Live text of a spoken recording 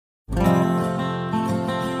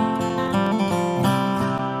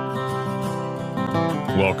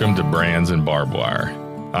Welcome to Brands and Barbed Wire.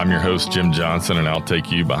 I'm your host, Jim Johnson, and I'll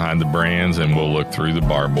take you behind the brands and we'll look through the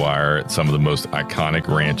barbed wire at some of the most iconic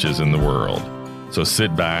ranches in the world. So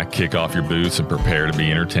sit back, kick off your boots, and prepare to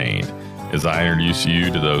be entertained as I introduce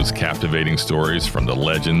you to those captivating stories from the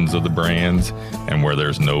legends of the brands and where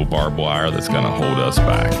there's no barbed wire that's going to hold us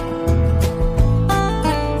back.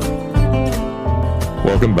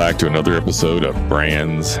 Welcome back to another episode of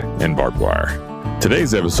Brands and Barbed Wire.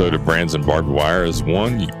 Today's episode of Brands and Barbed Wire is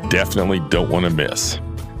one you definitely don't want to miss.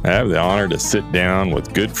 I have the honor to sit down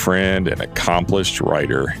with good friend and accomplished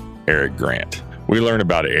writer, Eric Grant. We learn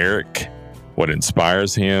about Eric, what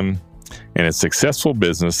inspires him, and his successful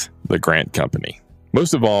business, The Grant Company.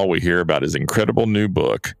 Most of all, we hear about his incredible new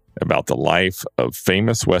book about the life of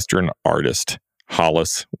famous Western artist,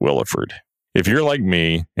 Hollis Williford. If you're like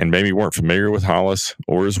me and maybe weren't familiar with Hollis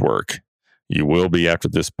or his work, you will be after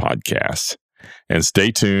this podcast. And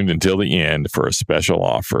stay tuned until the end for a special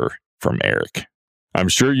offer from Eric. I'm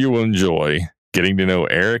sure you will enjoy getting to know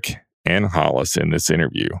Eric and Hollis in this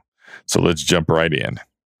interview. So let's jump right in.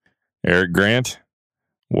 Eric Grant,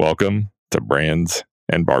 welcome to Brands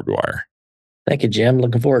and Barbed Wire. Thank you, Jim.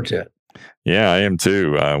 Looking forward to it. Yeah, I am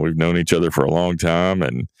too. We've known each other for a long time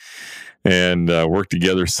and worked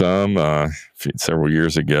together some several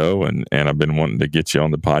years ago, and I've been wanting to get you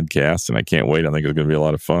on the podcast, and I can't wait. I think it's going to be a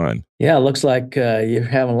lot of fun. Yeah, it looks like you're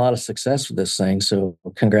having a lot of success with this thing, so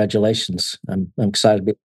congratulations. I'm excited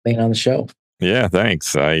to be being on the show. Yeah,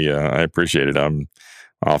 thanks. I appreciate it. I'm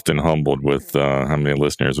often humbled with how many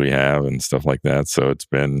listeners we have and stuff like that, so it's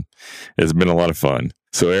been a lot of fun.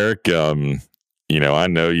 So Eric, I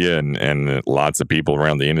know you and lots of people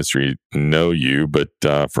around the industry know you, but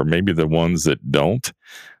for maybe the ones that don't,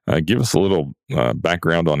 give us a little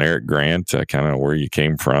background on Eric Grant, kind of where you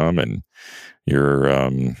came from and your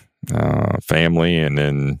family, and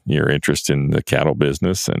then your interest in the cattle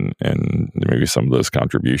business and maybe some of those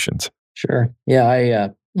contributions. Sure. Yeah, I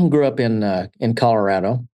grew up in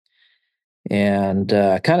Colorado and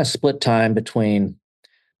kind of split time between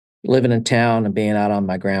living in town and being out on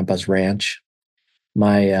my grandpa's ranch.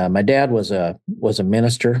 My dad was a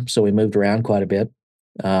minister, so we moved around quite a bit.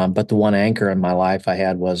 But the one anchor in my life I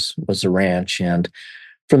had was the ranch. And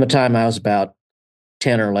from the time I was about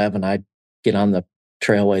 10 or 11, I'd get on the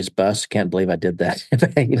Trailways bus. Can't believe I did that.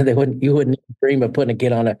 You wouldn't dream of putting a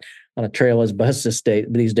kid on a Trailways bus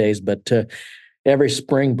these days. But every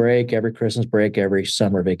spring break, every Christmas break, every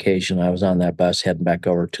summer vacation, I was on that bus heading back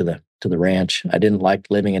over to the ranch. I didn't like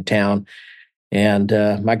living in town. And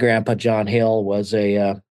my grandpa, John Hill, was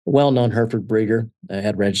a well-known Hereford breeder.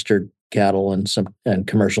 Had registered cattle and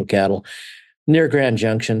commercial cattle near Grand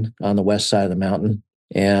Junction on the west side of the mountain,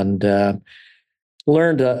 and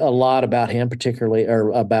learned a lot about him, particularly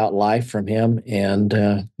or about life from him, and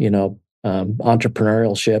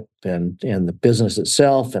entrepreneurship and the business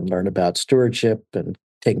itself, and learned about stewardship and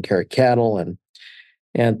taking care of cattle, and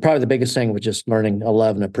probably the biggest thing was just learning a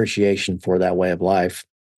love and appreciation for that way of life.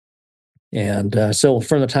 And so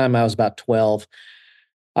from the time I was about 12,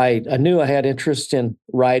 I knew I had interest in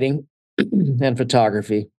writing and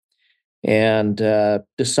photography, and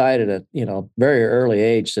decided at very early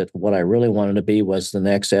age that what I really wanted to be was the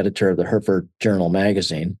next editor of the Hereford Journal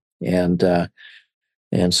magazine. And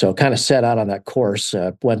so kind of set out on that course,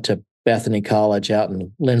 went to Bethany College out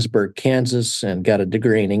in Lindsborg, Kansas, and got a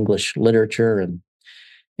degree in English literature.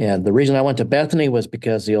 And the reason I went to Bethany was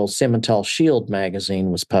because the old Simmental Shield magazine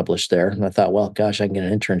was published there. And I thought, well, gosh, I can get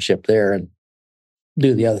an internship there and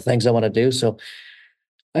do the other things I want to do. So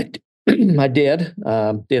I did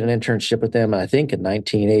an internship with them, I think, in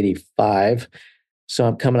 1985. So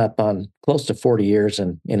I'm coming up on close to 40 years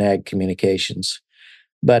in ag communications.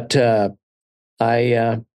 But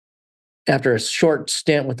I, after a short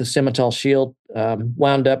stint with the Simmental Shield,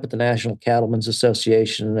 wound up at the National Cattlemen's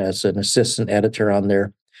Association as an assistant editor on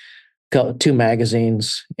their two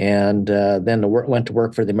magazines, and then went to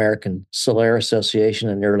work for the American Solaire Association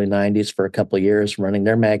in the early 90s for a couple of years, running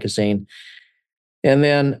their magazine. And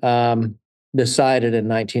then decided in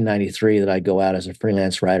 1993 that I'd go out as a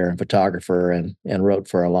freelance writer and photographer, and wrote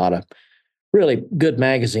for a lot of really good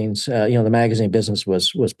magazines. The magazine business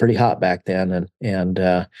was pretty hot back then,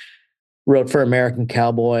 and wrote for American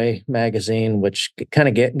Cowboy magazine, which kind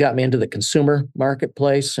of got me into the consumer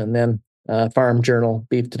marketplace, and then Farm Journal,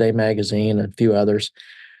 Beef Today magazine, and a few others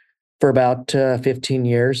for about 15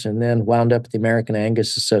 years, and then wound up at the American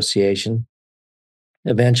Angus Association,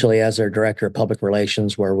 eventually as their director of public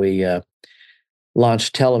relations, where we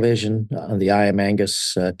launched television on the I Am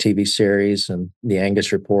Angus TV series and the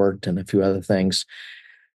Angus Report and a few other things.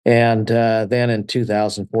 And then in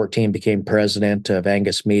 2014 became president of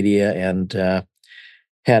Angus Media, and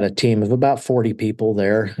had a team of about 40 people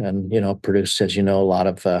there, and produced, as you know, a lot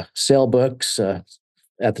of sale books.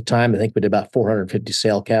 At the time, I think we did about 450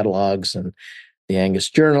 sale catalogs and the Angus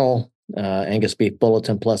Journal, Angus Beef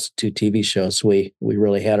Bulletin, plus 2 TV shows. We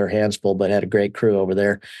really had our hands full, but had a great crew over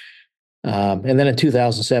there. And then in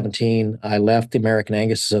 2017, I left the American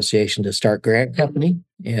Angus Association to start Grant Company.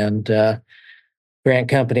 And Grant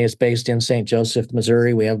Company is based in St. Joseph,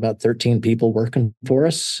 Missouri. We have about 13 people working for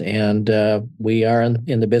us, and we are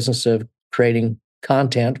in the business of creating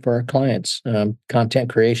content for our clients.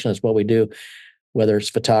 Content creation is what we do, whether it's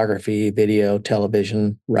photography, video,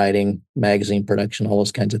 television, writing, magazine production, all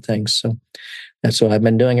those kinds of things. So that's what I've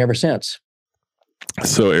been doing ever since.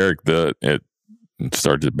 So Eric, it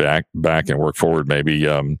started to back and work forward maybe.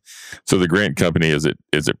 So the Grant Company, is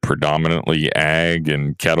it predominantly ag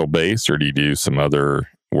and cattle based, or do you do some other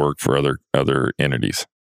work for other entities?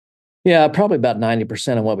 Yeah, probably about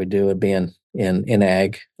 90% of what we do would be in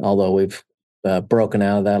ag, although we've broken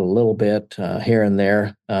out of that a little bit here and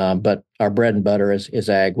there. But our bread and butter is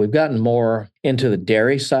ag. We've gotten more into the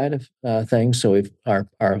dairy side of things. So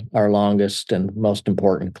our longest and most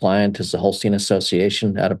important client is the Holstein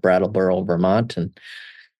Association out of Brattleboro, Vermont, and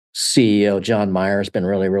CEO John Meyer has been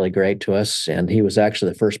really, really great to us. And he was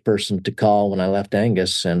actually the first person to call when I left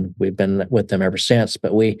Angus, and we've been with them ever since.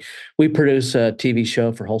 But we produce a TV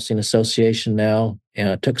show for Holstein Association now,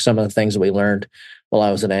 and took some of the things that we learned while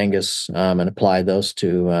I was at Angus and applied those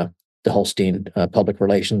to the Holstein public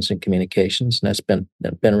relations and communications, and that's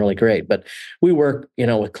been really great. But we work,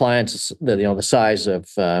 with clients that the size of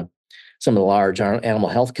some of the large animal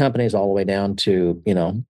health companies, all the way down to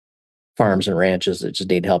farms and ranches that just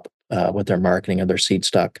need help with their marketing of their seed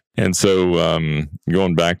stock. And so,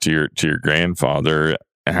 going back to your grandfather,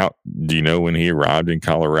 how do you know when he arrived in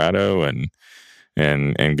Colorado and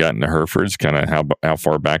got into Herefords? Kind of how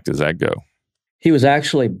far back does that go? He was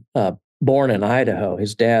actually born in Idaho.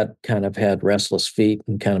 His dad kind of had restless feet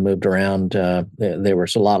and kind of moved around. There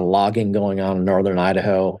was a lot of logging going on in northern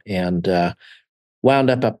Idaho, and wound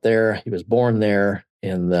up there. He was born there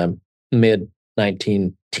in the mid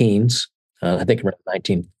 19-teens. I think around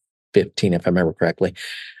 1915, if I remember correctly.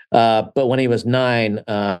 But when he was 9,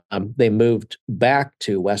 they moved back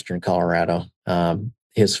to western Colorado.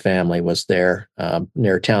 His family was there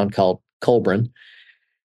near a town called Colburn.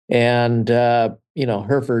 And,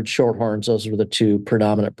 Hereford Shorthorns, those were the 2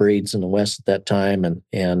 predominant breeds in the West at that time.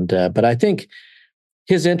 But I think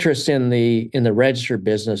his interest in the registered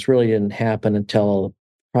business really didn't happen until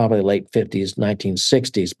probably the late 50s,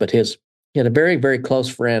 1960s. But he had a very, very close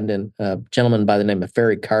friend, and a gentleman by the name of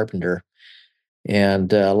Ferry Carpenter.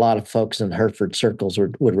 And a lot of folks in Hereford circles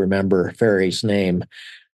would remember Ferry's name.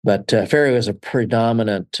 But Ferry was a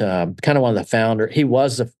predominant, kind of one of the founders. He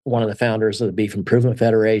was one of the founders of the Beef Improvement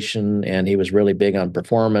Federation, and he was really big on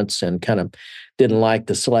performance and kind of didn't like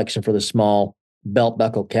the selection for the small belt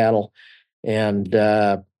buckle cattle, and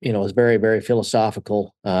was very, very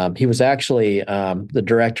philosophical. He was actually the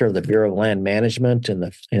director of the Bureau of Land Management in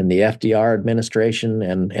the FDR administration,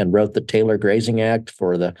 and wrote the Taylor Grazing Act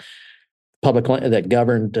for the public land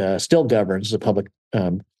that still governs the public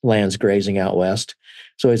lands grazing out west.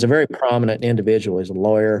 So he's a very prominent individual. He's a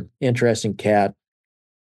lawyer, interesting cat.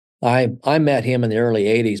 I met him in the early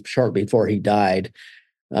 80s, shortly before he died.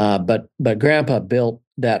 But Grandpa built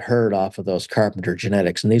that herd off of those Carpenter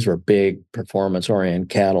genetics, and these were big performance-oriented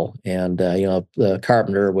cattle. And the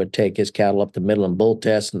Carpenter would take his cattle up the Midland Bull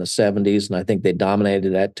Test in the 70s, and I think they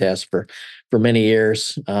dominated that test for many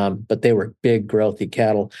years. But they were big, growthy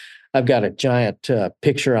cattle. I've got a giant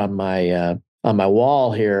picture on my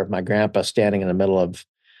wall here of my grandpa standing in the middle of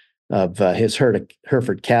his herd of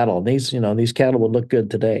Hereford cattle. And these cattle would look good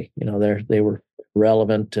today. They were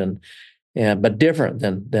relevant but different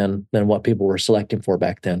than what people were selecting for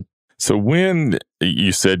back then. So when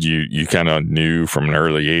you said you kind of knew from an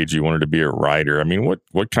early age you wanted to be a writer, I mean,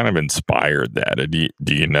 what kind of inspired that?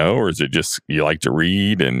 Do you know, or is it just you like to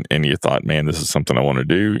read and you thought, man, this is something I want to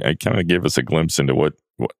do? Kind of give us a glimpse into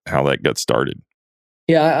how that got started.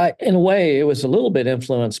 Yeah, in a way, it was a little bit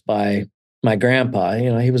influenced by my grandpa.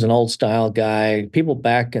 He was an old style guy. People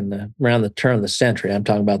back around the turn of the century, I'm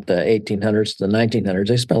talking about the 1800s to the 1900s,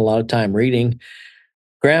 they spent a lot of time reading.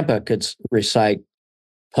 Grandpa could recite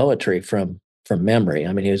poetry from memory.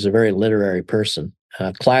 I mean, he was a very literary person,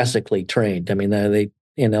 classically trained. I mean, they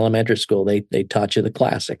in elementary school they taught you the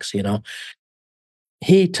classics.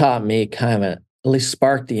 He taught me kind of at least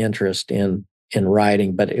sparked the interest in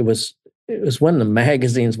writing, but it was when the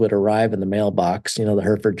magazines would arrive in the mailbox, the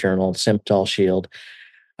Hereford Journal, Simmental Shield.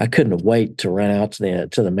 I couldn't wait to run out to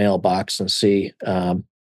the mailbox and see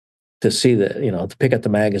to see to pick up the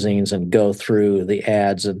magazines and go through the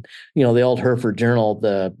ads. And the old Hereford Journal,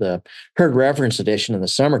 the Herd Reference edition in the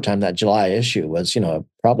summertime, that July issue was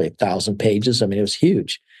probably 1,000 pages. I mean, it was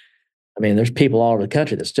huge. I mean, there's people all over the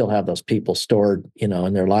country that still have those people stored in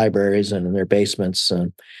their libraries and in their basements.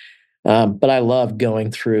 And but I love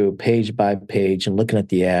going through page by page and looking at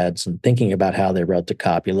the ads and thinking about how they wrote the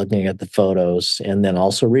copy, looking at the photos, and then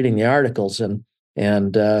also reading the articles.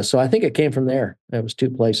 And so I think it came from there. It was two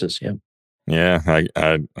places. Yeah. Yeah,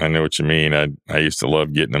 I know what you mean. I used to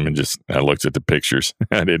love getting them and just I looked at the pictures.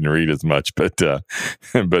 I didn't read as much, but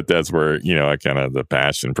but that's where I kind of the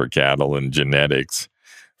passion for cattle and genetics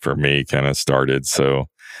for me kind of started. So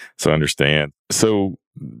understand. So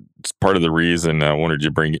part of the reason I wanted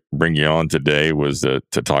to bring you on today was to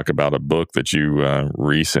talk about a book that you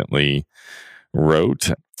recently wrote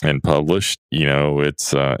and published.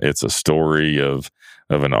 It's a story of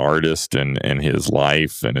an artist and his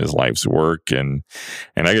life and his life's work. And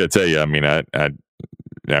I got to tell you, I mean, I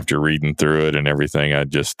after reading through it and everything,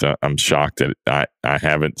 I'm shocked that I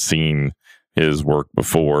haven't seen his work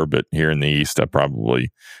before, but here in the East, I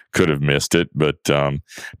probably could have missed it. But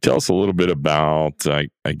tell us a little bit about,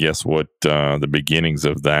 I guess, what the beginnings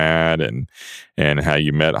of that and how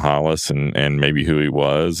you met Hollis and maybe who he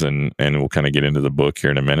was, and we'll kind of get into the book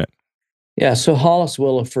here in a minute. Yeah. So Hollis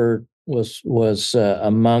Williford was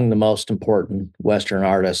among the most important Western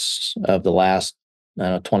artists of the last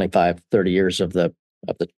 25, 30 years of the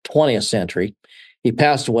 20th century. He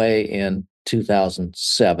passed away in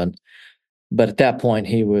 2007. But at that point,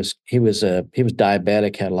 he was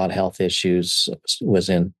diabetic, had a lot of health issues, was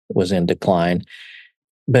in decline.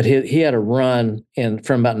 But he had a run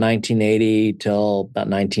from about 1980 till about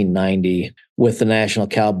 1990 with the National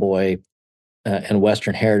Cowboy and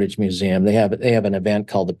Western Heritage Museum. They have an event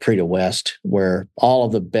called the Prix de West, where all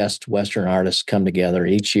of the best Western artists come together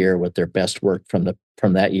each year with their best work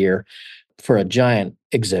from that year for a giant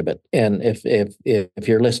exhibit. And if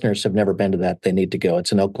your listeners have never been to that, they need to go.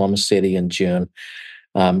 It's in Oklahoma City in June.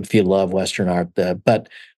 If you love Western art, but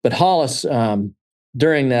Hollis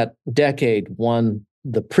during that decade won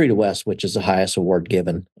the Prix de West, which is the highest award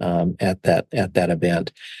given at that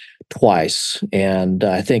event, twice. And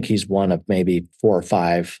I think he's one of maybe 4 or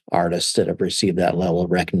 5 artists that have received that level of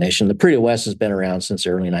recognition. The Prix de West has been around since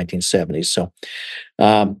the early 1970s. So,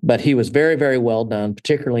 but he was very, very well done,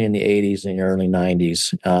 particularly in the 80s and the early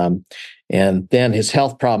 90s. And then his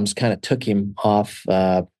health problems kind of took him off,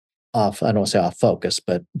 I don't want to say off focus,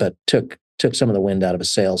 but took some of the wind out of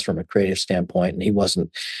his sails from a creative standpoint. And he wasn't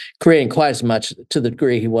creating quite as much to the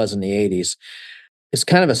degree he was in the 80s. It's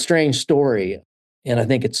kind of a strange story. And I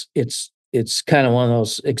think it's kind of one of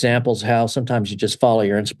those examples how sometimes you just follow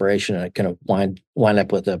your inspiration and it kind of wind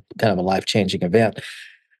up with a kind of a life-changing event.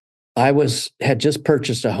 I had just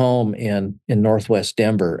purchased a home in Northwest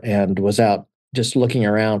Denver and was out just looking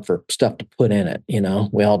around for stuff to put in it.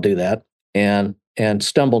 We all do that, and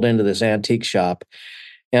stumbled into this antique shop.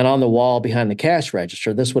 And on the wall behind the cash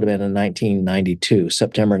register, this would have been in 1992,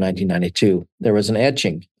 September 1992, there was an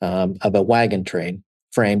etching of a wagon train,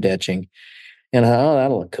 framed etching. And I thought, oh,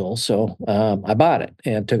 that'll look cool. So I bought it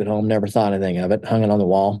and took it home, never thought anything of it, hung it on the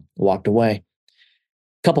wall, walked away.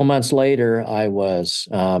 A couple months later, I was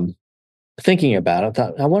thinking about it. I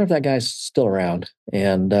thought, I wonder if that guy's still around.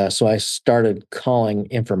 And so I started calling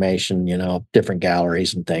information, different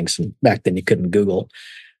galleries and things. And back then you couldn't Google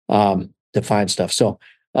to find stuff. So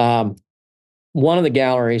one of the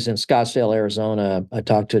galleries in Scottsdale, Arizona, I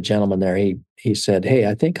talked to a gentleman there. He said, hey,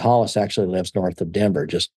 I think Hollis actually lives north of Denver,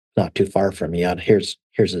 just not too far from me. Here's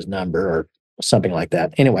his number or something like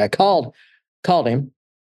that. Anyway, I called him,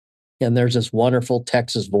 and there's this wonderful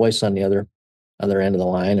Texas voice on the other end of the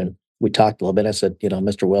line. And we talked a little bit. I said,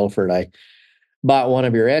 Mr. Williford, I bought one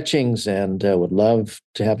of your etchings and would love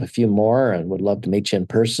to have a few more and would love to meet you in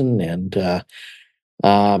person. And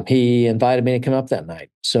he invited me to come up that night.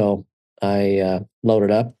 So I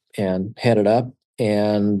loaded up and headed up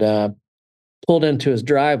and pulled into his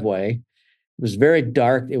driveway. It was very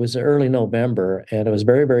dark. It was early November, and it was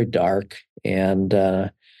very, very dark. And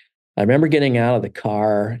I remember getting out of the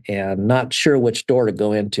car and not sure which door to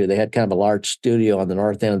go into. They had kind of a large studio on the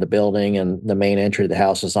north end of the building, and the main entry of the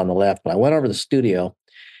house is on the left. But I went over to the studio,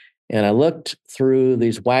 and I looked through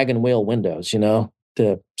these wagon wheel windows,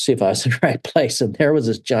 to see if I was in the right place. And there was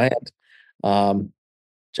this giant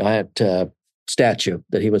statue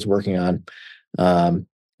that he was working on.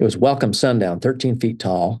 It was Welcome Sundown, 13 feet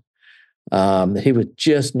tall. That he was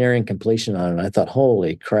just nearing completion on. And I thought,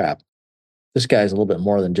 holy crap, this guy's a little bit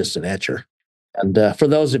more than just an etcher. And for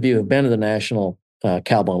those of you who've been to the National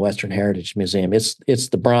Cowboy and Western Heritage Museum. It's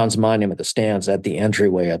the bronze monument that stands at the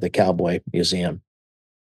entryway of the Cowboy Museum.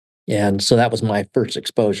 And so that was my first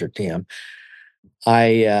exposure to him.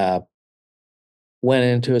 I went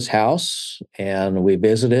into his house and we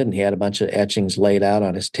visited, and he had a bunch of etchings laid out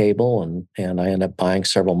on his table, and I ended up buying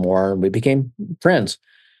several more, and we became friends.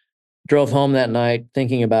 Drove home that night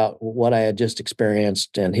thinking about what I had just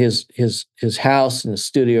experienced, and his house and his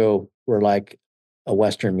studio were like a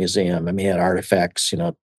Western museum. I mean, he had artifacts,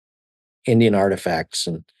 Indian artifacts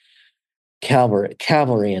and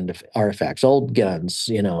cavalry and artifacts, old guns,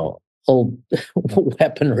 old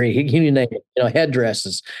weaponry, you name it,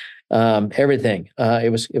 headdresses, everything.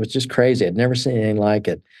 It was just crazy. I'd never seen anything like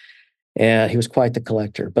it. And he was quite the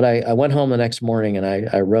collector. But I went home the next morning and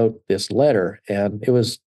I wrote this letter, and it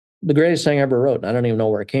was the greatest thing I ever wrote. And I don't even know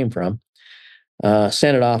where it came from.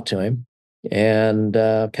 Sent it off to him and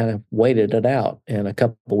kind of waited it out. And a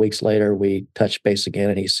couple of weeks later, we touched base again,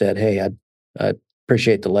 and he said, "Hey, I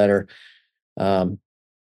appreciate the letter. Um,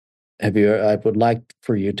 I would like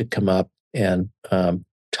for you to come up and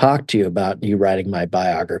talk to you about you writing my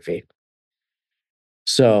biography."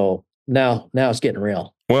 So now it's getting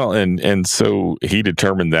real. Well, and so he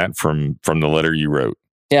determined that from the letter you wrote.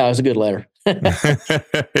 Yeah, it was a good letter.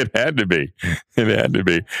 It had to be. It had to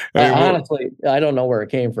be. I mean, Honestly, I don't know where it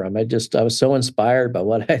came from. I was so inspired by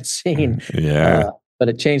what I'd seen. yeah. But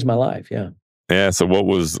it changed my life. Yeah. Yeah. So what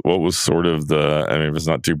was sort of the, I mean, if it's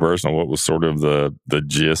not too personal, what was sort of the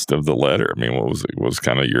gist of the letter? I mean, what was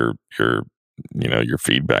kind of your your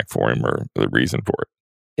feedback for him, or the reason for it?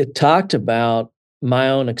 It talked about my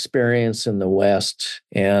own experience in the West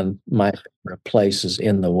and my favorite places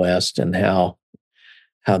in the West, and how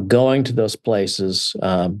going to those places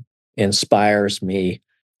inspires me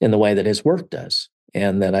in the way that his work does,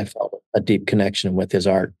 and that I felt a deep connection with his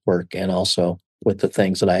artwork and also with the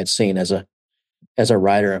things that I had seen as a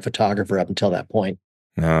writer and photographer up until that point.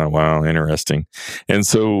 Oh, wow, interesting. And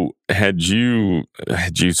so,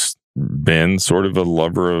 been sort of a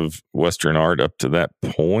lover of Western art up to that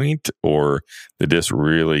point, or did this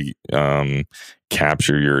really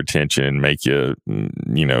capture your attention and make you,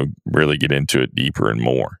 really get into it deeper and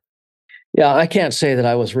more? Yeah, I can't say that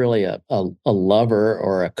I was really a lover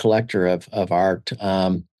or a collector of art.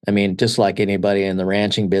 I mean, just like anybody in the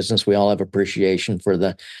ranching business, we all have appreciation for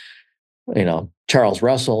the Charles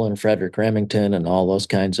Russell and Frederick Remington and all those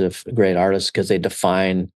kinds of great artists, because they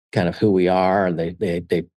define kind of who we are, and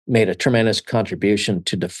they made a tremendous contribution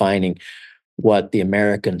to defining what the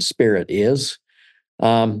American spirit is.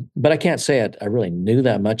 But I can't say I really knew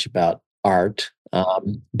that much about art.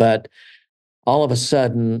 But all of a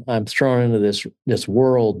sudden, I'm thrown into this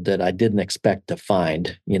world that I didn't expect to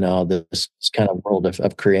find. This kind of world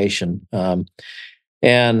of creation.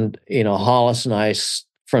 And Hollis and I,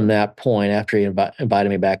 from that point, after he invited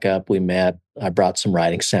me back up, we met. I brought some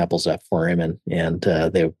writing samples up for him, and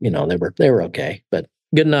they were okay, but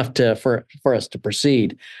good enough for us to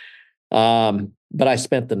proceed. But I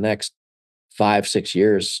spent the next 5-6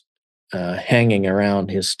 years hanging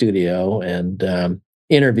around his studio and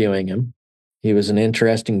interviewing him. He was an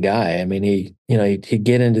interesting guy. I mean, he'd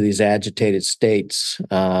get into these agitated states,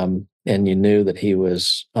 and you knew that he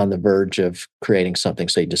was on the verge of creating something,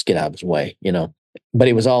 so he'd just get out of his way. But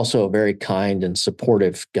he was also a very kind and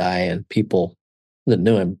supportive guy, and people that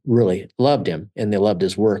knew him really loved him, and they loved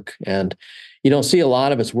his work. And you don't see a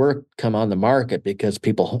lot of his work come on the market because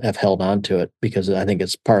people have held on to it, because I think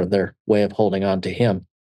it's part of their way of holding on to him.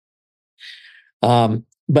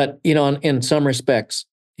 But in some respects,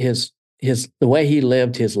 the way he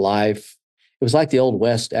lived his life, it was like the Old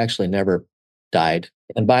West actually never died.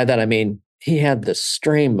 And by that I mean he had this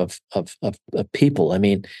stream of people. I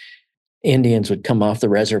mean, Indians would come off the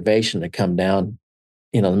reservation to come down,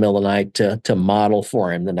 in the middle of the night to model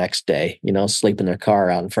for him the next day. Sleep in their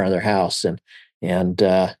car out in front of their house, and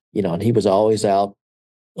he was always out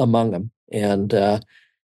among them. And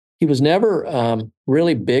he was never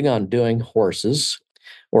really big on doing horses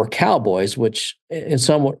or cowboys, which in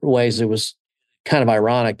some ways it was kind of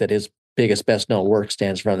ironic that his biggest, best known work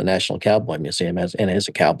stands in front of the National Cowboy Museum and is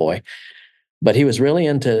a cowboy. But he was really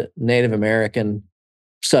into Native American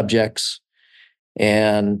subjects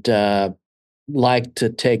and liked to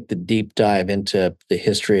take the deep dive into the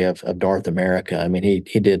history of North America. I mean,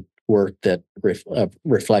 he did work that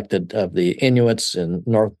reflected of the Inuits in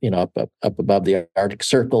North, up above the Arctic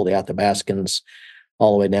Circle, the Athabascans,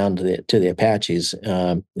 all the way down to the Apaches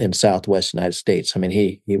in Southwest United States. I mean,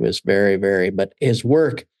 he was very, very, but his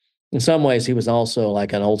work, in some ways, he was also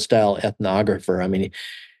like an old style ethnographer. I mean,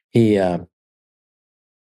 he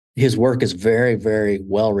his work is very, very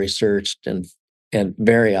well researched and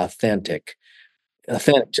very authentic.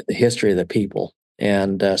 authentic to the history of the people.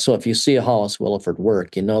 And so if you see a Hollis Williford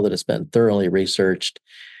work, you know that it's been thoroughly researched,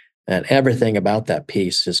 and everything about that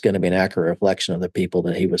piece is going to be an accurate reflection of the people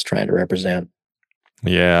that he was trying to represent.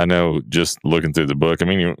 Yeah, I know. Just looking through the book, I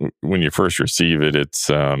mean, when you first receive it, it's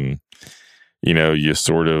you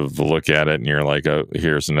sort of look at it and you're like, oh,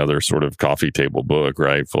 here's another sort of coffee table book,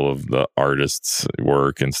 right? Full of the artist's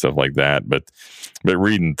work and stuff like that. But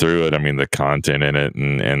reading through it, I mean, the content in it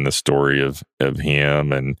and the story of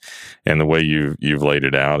him and the way you've laid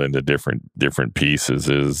it out into different pieces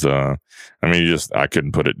is, I mean, I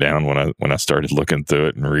couldn't put it down when I started looking through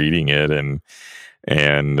it and reading it, and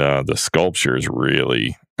the sculptures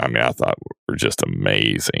really, I mean, I thought were just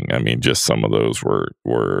amazing. I mean, just some of those were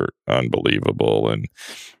unbelievable, and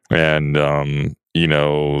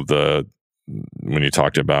the when you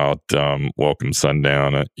talked about Welcome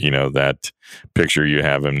Sundown, that picture you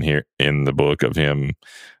have him here in the book of him,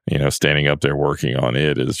 standing up there working on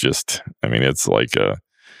it is just, I mean, it's like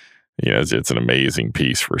it's an amazing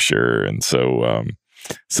piece for sure. And so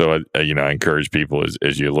I encourage people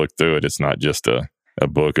as you look through it, it's not just a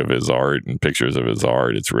book of his art and pictures of his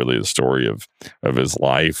art. It's really the story of his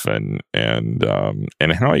life and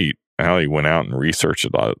how he went out and researched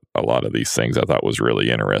a lot of these things. I thought was really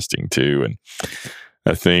interesting too. And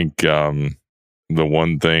I think the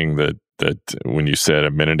one thing that when you said a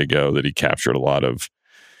minute ago that he captured a lot of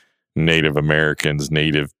Native Americans,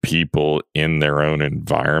 Native people in their own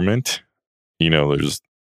environment, there's,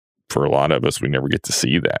 for a lot of us, we never get to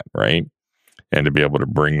see that, right? And to be able to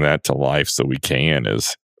bring that to life so we can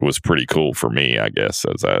was pretty cool for me, I guess,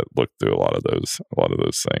 as I looked through a lot of those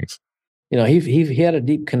things. He had a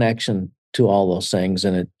deep connection to all those things,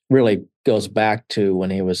 and it really goes back to when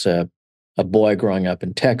he was a boy growing up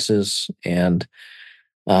in Texas, and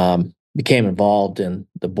became involved in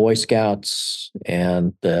the Boy Scouts,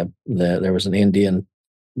 and there was an Indian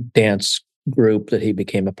dance group that he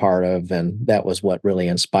became a part of, and that was what really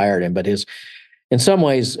inspired him. But in some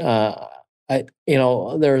ways, there's a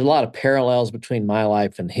lot of parallels between my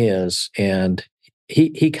life and his, and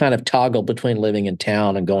he kind of toggled between living in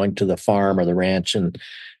town and going to the farm or the ranch, and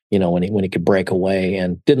when he could break away,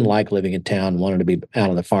 and didn't like living in town, wanted to be out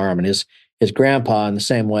on the farm. And his grandpa, in the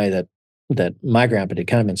same way that my grandpa did,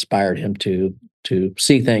 kind of inspired him to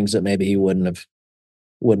see things that maybe he wouldn't have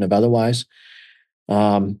otherwise.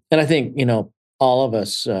 And I think all of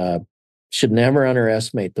us should never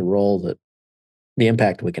underestimate the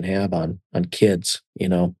impact we can have on kids,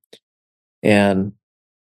 and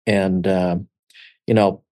and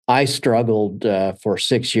I struggled for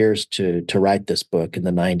 6 years to write this book in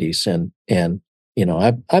the '90s, and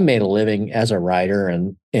I made a living as a writer,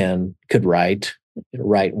 and could write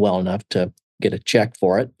well enough to get a check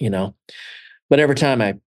for it, but every time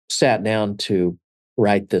I sat down to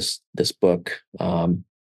write this book, I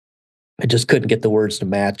just couldn't get the words to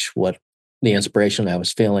match what the inspiration I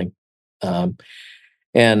was feeling. Um,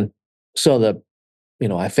 and so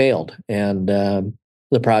I failed, and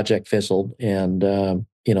the project fizzled, and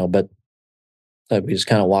but we just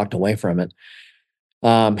kind of walked away from it.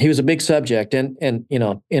 He was a big subject, and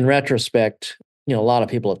in retrospect, a lot of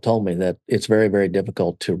people have told me that it's very, very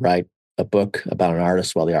difficult to write a book about an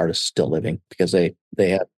artist while the artist is still living, because they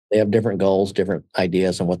have different goals, different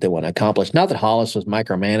ideas on what they want to accomplish. Not that Hollis was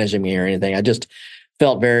micromanaging me or anything. I just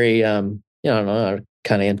felt very, I don't know,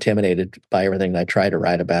 kind of intimidated by everything that I tried to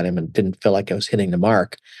write about him, and didn't feel like I was hitting the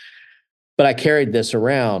mark. But I carried this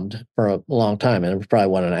around for a long time, and it was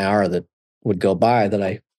probably an hour that would go by that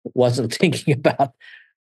I wasn't thinking about,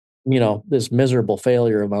 this miserable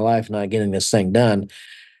failure of my life not getting this thing done.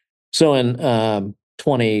 So in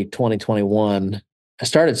 2021, I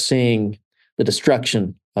started seeing the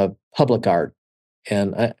destruction of public art.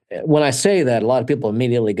 And when I say that, a lot of people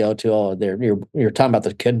immediately go to, "Oh, you're talking about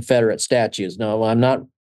the Confederate statues." No, I'm not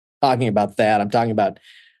talking about that. I'm talking about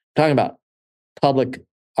public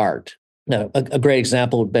art. Now, a great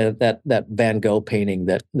example would be that Van Gogh painting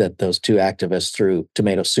that those two activists threw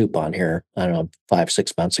tomato soup on here, I don't know,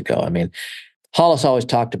 5-6 months ago. I mean, Hollis always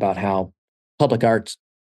talked about how public art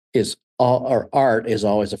is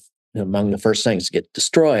always among the first things to get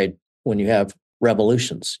destroyed when you have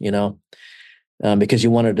revolutions, because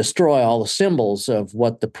you want to destroy all the symbols of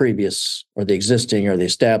what the previous or the existing or the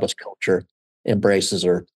established culture embraces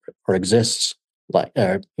or exists like,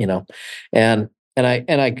 and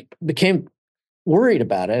I became worried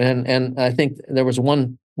about it, and I think there was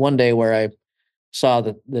one day where I saw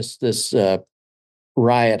that this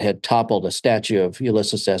riot had toppled a statue of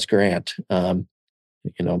Ulysses S. Grant, and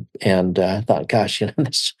I thought, gosh,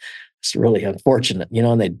 this is really unfortunate,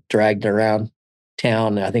 and they dragged it around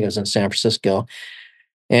town. I think it was in San Francisco,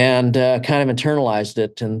 and kind of internalized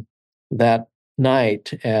it. And that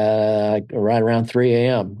night, right around 3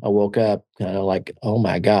 a.m., I woke up kind of like, oh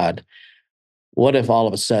my God, what if all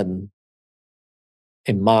of a sudden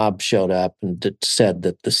a mob showed up and said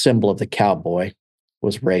that the symbol of the cowboy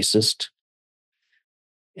was racist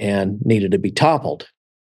and needed to be toppled?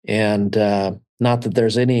 And not that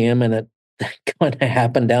there's any imminent going to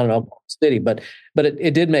happen down in Oklahoma City, but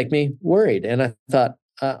it did make me worried. And I thought,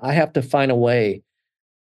 I have to find a way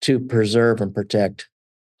to preserve and protect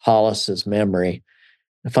Hollis's memory.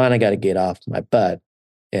 I finally got to get off my butt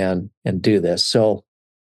and do this. So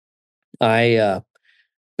I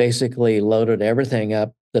basically loaded everything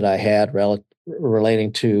up that I had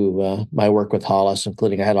relating to my work with Hollis,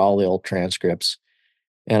 including I had all the old transcripts,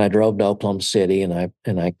 and I drove to Oklahoma City, and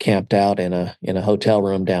I camped out in a hotel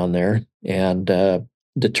room down there, and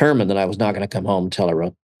determined that I was not going to come home until I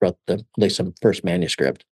wrote at least some first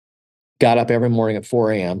manuscript. Got up every morning at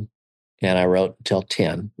 4 a.m. and I wrote until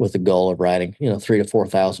 10 with the goal of writing 3,000 to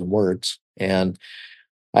 4,000 words. And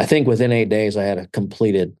I think within 8 days I had a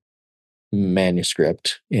completed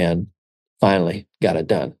manuscript and finally got it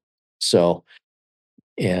done. So,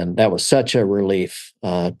 and that was such a relief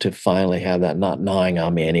to finally have that not gnawing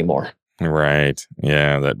on me anymore. Right.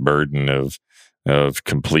 Yeah, that burden of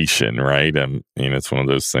completion, right? It's one of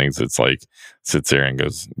those things that's like sits there and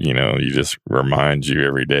goes, you just remind you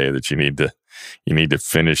every day that you need to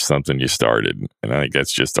finish something you started. And I think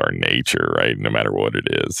that's just our nature, right? No matter what it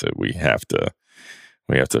is, that we have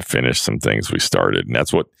to finish some things we started. And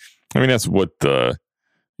that's what the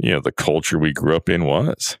culture we grew up in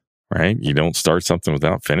was, right? You don't start something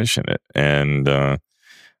without finishing it. And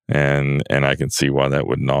I can see why that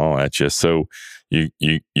would gnaw at you. So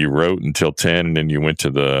you wrote until 10, and then you went to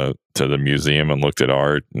the museum and looked at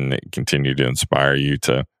art, and it continued to inspire you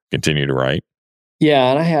to continue to write.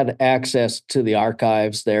 Yeah, and I had access to the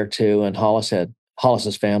archives there too, and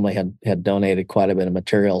Hollis's family had donated quite a bit of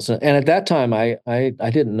materials. And at that time, I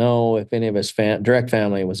didn't know if any of his direct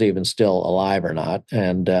family was even still alive or not.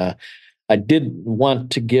 And I didn't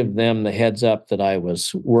want to give them the heads up that I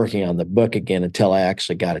was working on the book again until I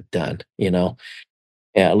actually got it done,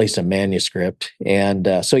 at least a manuscript.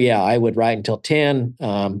 And so, yeah, I would write until 10,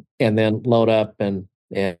 and then load up and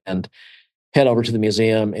head over to the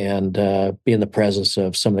museum and be in the presence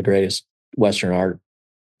of some of the greatest Western art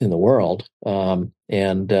in the world, and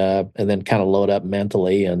then kind of load up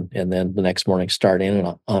mentally, and then the next morning start in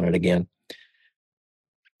and on it again.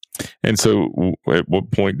 And so, at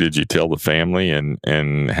what point did you tell the family,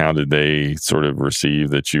 and how did they sort of receive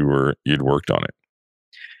that you'd worked on it?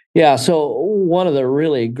 Yeah. So one of the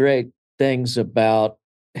really great things about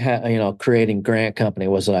creating Grant Company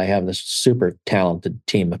was that I have this super talented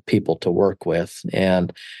team of people to work with,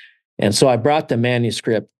 and so I brought the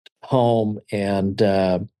manuscript home and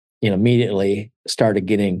immediately started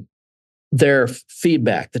getting their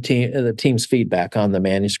feedback, the team's feedback on the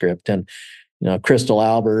manuscript. And Crystal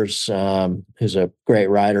Albers, who's a great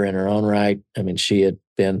writer in her own right. I mean, she had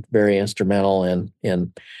been very instrumental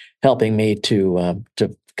in helping me to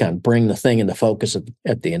kind of bring the thing into focus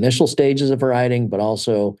at the initial stages of writing, but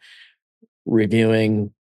also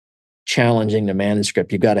reviewing, challenging the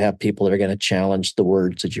manuscript. You've got to have people that are going to challenge the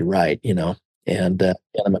words that you write, and Anna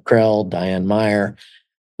McCrell, Diane Meyer,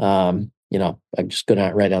 I'm just going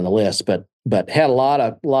to write down the list, but had a lot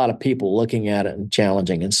of people looking at it and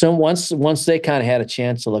challenging. And so once they kind of had a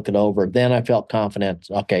chance to look it over, then I felt confident.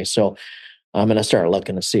 Okay, so I'm going to start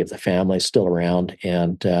looking to see if the family's still around,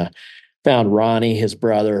 and found Ronnie, his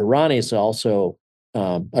brother. Ronnie's also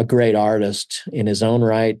a great artist in his own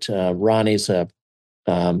right. Ronnie's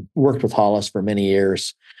worked with Hollis for many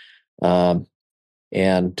years, and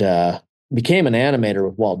became an animator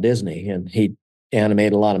with Walt Disney, and he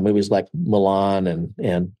animated a lot of movies like Mulan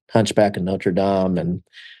and Hunchback of Notre Dame and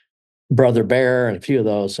Brother Bear and a few of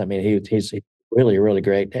those. I mean, he's a really, really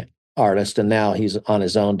great artist, and now he's on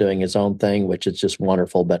his own doing his own thing, which is just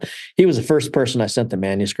wonderful. But he was the first person I sent the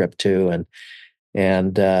manuscript to,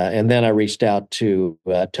 and then I reached out to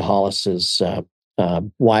Hollis's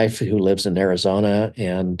wife, who lives in Arizona,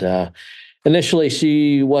 and initially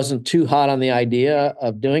she wasn't too hot on the idea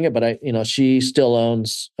of doing it, but she still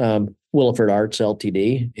owns Williford Arts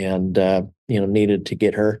Ltd. and needed to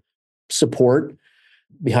get her support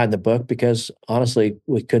behind the book, because honestly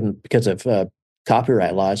we couldn't, because of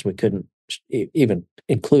copyright laws, we couldn't even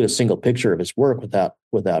include a single picture of his work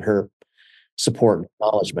without her support and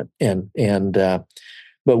acknowledgement. And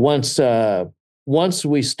but once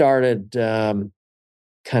we started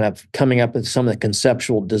kind of coming up with some of the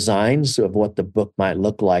conceptual designs of what the book might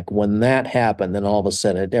look like, when that happened, then all of a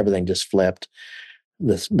sudden everything just flipped.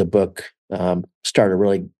 the book started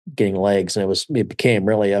really getting legs, and it became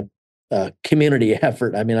really a community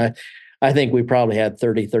effort. I mean, I think we probably had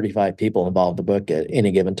 30, 35 people involved in the book at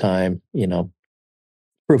any given time,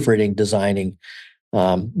 proofreading, designing.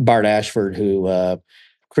 Bart Ashford, who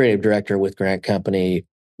creative director with Grant Company,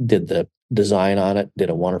 did the design on it, did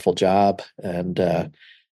a wonderful job. And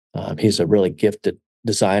he's a really gifted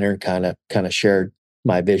designer, kind of shared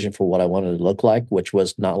my vision for what I wanted to look like, which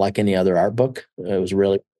was not like any other art book. It was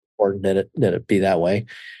really important that it be that way.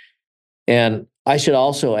 And I should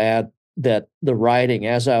also add that the writing,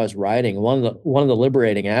 as I was writing, one of the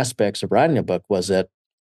liberating aspects of writing a book was that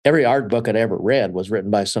every art book I'd ever read was written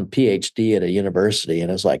by some PhD at a university.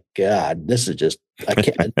 And it's like, God, this is just, I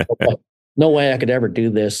can't, no way I could ever do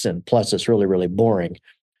this. And plus it's really, really boring.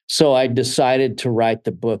 So I decided to write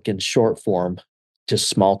the book in short form, just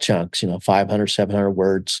small chunks, 500, 700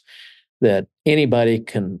 words, that anybody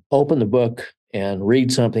can open the book and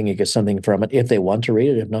read something and get something from it if they want to read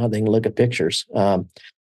it. If not, they can look at pictures.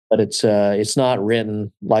 But it's not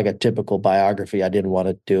written like a typical biography. I didn't want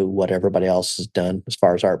to do what everybody else has done as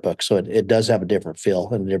far as art books. So it does have a different feel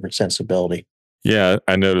and a different sensibility. Yeah,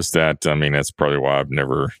 I noticed that. I mean, that's probably why I've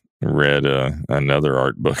never read another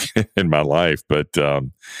art book in my life. But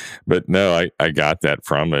no, I got that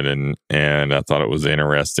from it, and I thought it was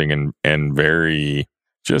interesting and very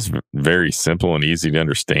simple and easy to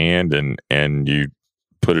understand. And you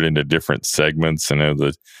put it into different segments,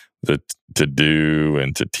 the to do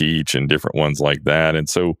and to teach and different ones like that. And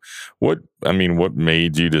so what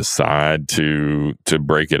made you decide to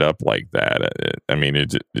break it up like that? I mean,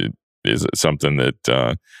 is it something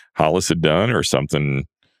that Hollis had done, or something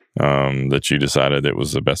that you decided that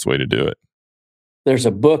was the best way to do it? There's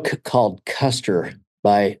a book called Custer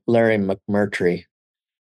by Larry McMurtry,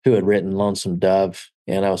 who had written Lonesome Dove.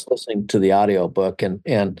 And I was listening to the audio book,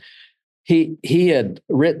 and he had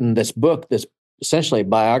written this book, this essentially a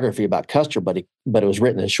biography about Custer, but it was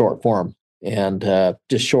written in short form and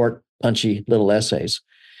just short, punchy little essays.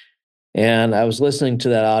 And I was listening to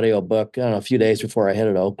that audio book, I don't know, a few days before I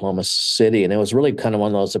headed to Oklahoma City, and it was really kind of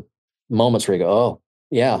one of those moments where you go, "Oh,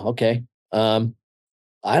 yeah, okay. I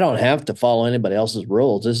don't have to follow anybody else's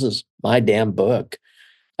rules. This is my damn book.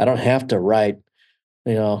 I don't have to write,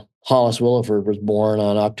 Hollis Williford was born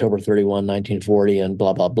on October 31, 1940, and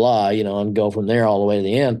blah, blah, blah, and go from there all the way to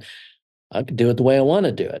the end. I could do it the way I want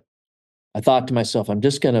to do it." I thought to myself, I'm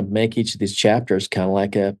just going to make each of these chapters kind of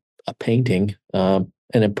like a painting, an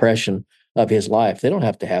impression of his life. They don't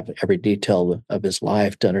have to have every detail of his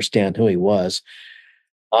life to understand who he was.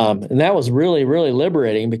 And that was really, really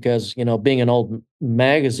liberating because, being an old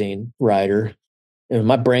magazine writer,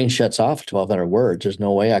 my brain shuts off at 1,200 words. There's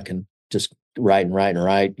no way I can just write and write and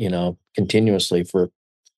write, continuously for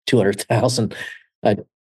 200,000. And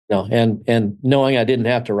knowing I didn't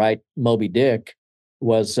have to write Moby Dick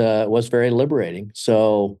was very liberating.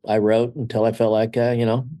 So I wrote until I felt like,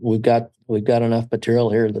 we've got enough material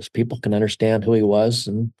here that people can understand who he was,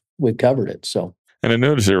 and we covered it. So. And I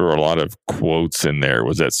noticed there were a lot of quotes in there.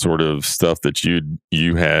 Was that sort of stuff that you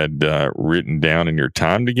had written down in your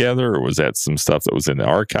time together, or was that some stuff that was in the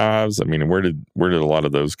archives? I mean, where did a lot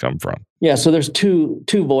of those come from? Yeah, so there's two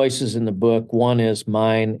voices in the book. One is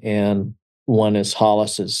mine, and one is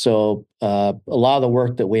Hollis's. So a lot of the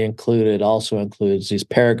work that we included also includes these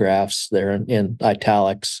paragraphs there in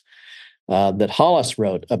italics that Hollis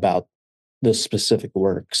wrote about the specific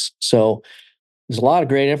works. So there's a lot of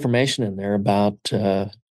great information in there about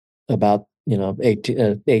 18th,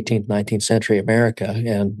 19th century America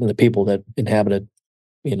and the people that inhabited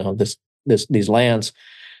these lands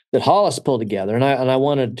that Hollis pulled together. And I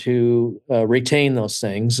wanted to retain those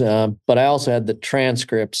things, but I also had the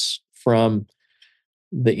transcripts from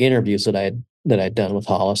the interviews that I'd done with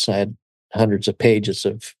Hollis. I had hundreds of pages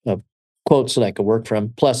of quotes that I could work from,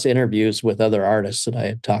 plus interviews with other artists that I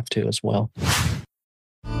had talked to as well.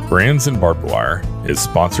 Brands and Barbed Wire is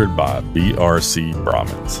sponsored by BRC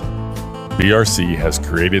Brahmins. BRC has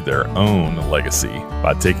created their own legacy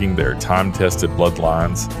by taking their time-tested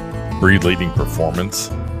bloodlines, breed-leading performance,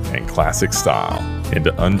 and classic style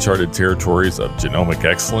into uncharted territories of genomic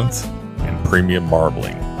excellence and premium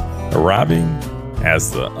marbling, arriving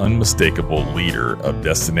as the unmistakable leader of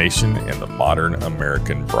destination in the modern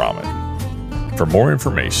American Brahmin. For more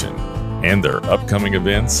information and their upcoming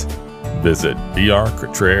events, visit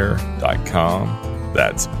brcutrer.com.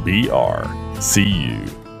 That's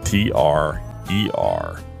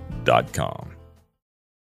BRCUTRER.com.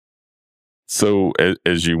 So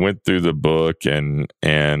as you went through the book and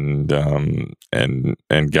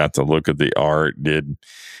got to look at the art, did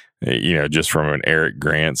just from an Eric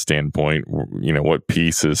Grant standpoint, what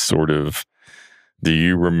pieces sort of Do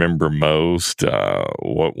you remember most?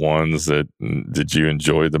 What ones that did you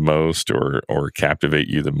enjoy the most, or captivate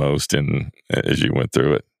you the most in as you went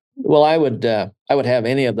through it? Well, I would have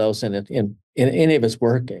any of those in any of his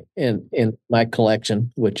work in my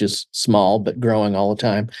collection, which is small but growing all the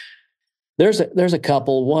time. There's a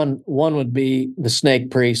couple. One would be the Snake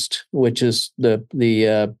Priest, which is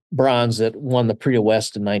the bronze that won the Prix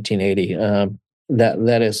West in 1980.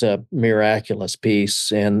 That is a miraculous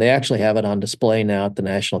piece, and they actually have it on display now at the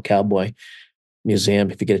National Cowboy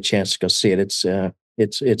Museum. If you get a chance to go see it,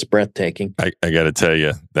 it's breathtaking. I got to tell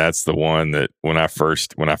you, that's the one that when I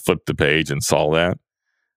flipped the page and saw that,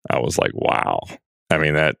 I was like, wow. I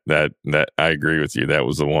mean, that I agree with you. That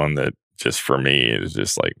was the one that just for me, it was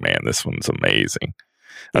just like, man, this one's amazing.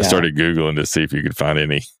 I Yeah. started Googling to see if you could find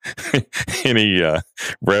any any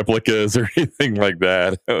replicas or anything like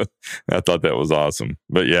that. I thought that was awesome.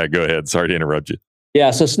 But yeah, go ahead. Sorry to interrupt you.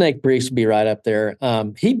 Yeah, so Snake Priest would be right up there.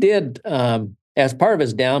 He did as part of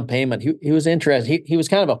his down payment. He was interested. He was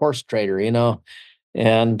kind of a horse trader,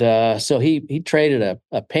 and so he traded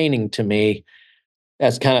a painting to me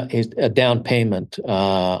as kind of a down payment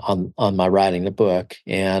on my writing the book.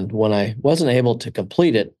 And when I wasn't able to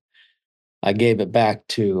complete it, I gave it back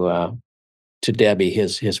to Debbie,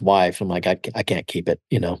 his wife. I'm like, I can't keep it,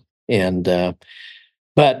 And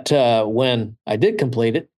but when I did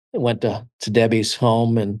complete it, I went to Debbie's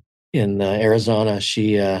home in Arizona.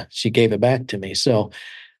 She gave it back to me. So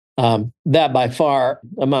that by far,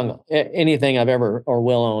 among anything I've ever or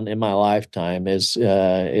will own in my lifetime, is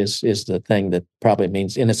the thing that probably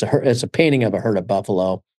means. And it's a painting of a herd of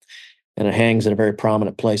buffalo, and it hangs in a very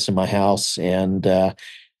prominent place in my house. And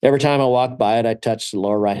every time I walk by it, I touch the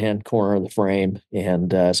lower right hand corner of the frame,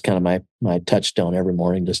 and it's kind of my touchstone every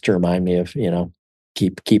morning, just to remind me of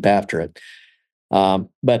keep after it.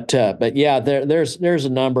 But yeah, there's a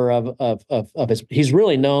number of his. He's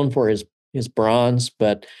really known for his bronze,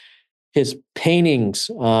 but his paintings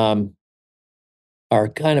are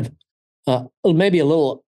kind of maybe a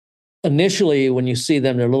little initially when you see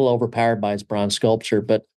them, they're a little overpowered by his bronze sculpture.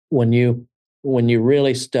 But when you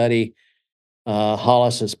really study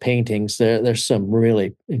Hollis's paintings, there's some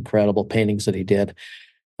really incredible paintings that he did.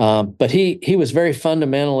 But he was very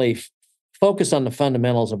fundamentally focused on the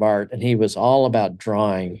fundamentals of art, and he was all about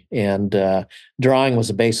drawing. And drawing was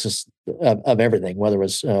the basis of everything, whether it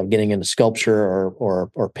was getting into sculpture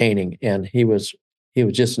or painting. And he was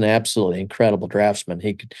just an absolutely incredible draftsman.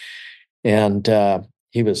 He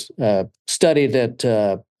was studied at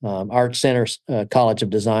Art Center College of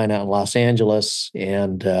Design out in Los Angeles,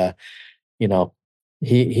 and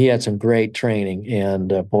he had some great training,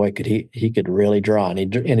 and boy, could he could really draw, and he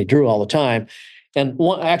drew all the time. And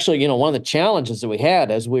one of the challenges that we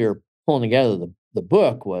had as we were pulling together the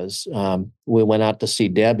book was we went out to see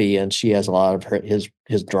Debbie, and she has a lot of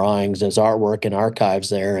his drawings, his artwork and archives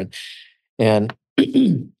there, and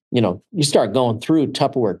you start going through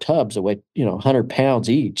Tupperware tubs that weigh 100 pounds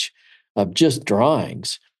each of just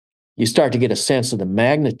drawings. You start to get a sense of the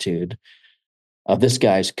magnitude of this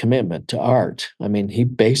guy's commitment to art. I mean, he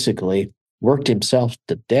basically worked himself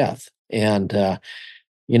to death, and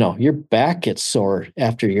your back gets sore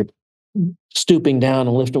after you're stooping down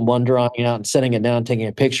and lifting one drawing out and setting it down, taking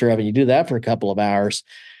a picture of it. You do that for a couple of hours,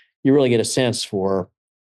 you really get a sense for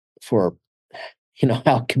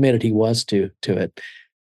how committed he was to it.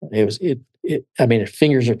 I mean, his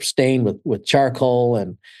fingers are stained with charcoal,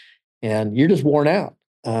 and you're just worn out.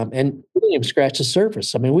 And we didn't even scratch the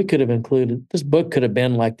surface. I mean, we could have included, this book could have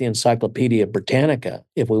been like the Encyclopedia Britannica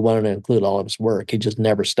if we wanted to include all of his work. He just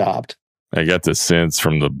never stopped. I got the sense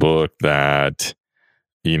from the book that,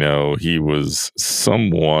 he was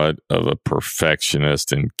somewhat of a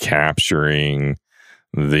perfectionist in capturing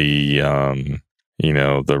the,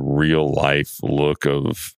 the real life look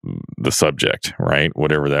of the subject, right?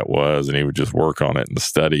 Whatever that was. And he would just work on it and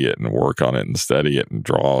study it and work on it and study it and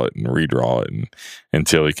draw it and redraw it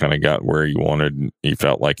until he kind of got where he wanted. And he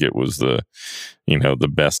felt like it was the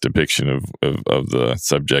best depiction of the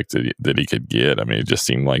subject that he could get. I mean, it just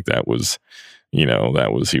seemed like that was, he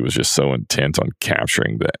was just so intent on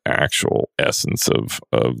capturing the actual essence of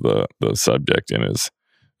the subject in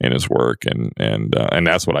his work. And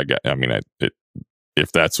that's what I got. I mean,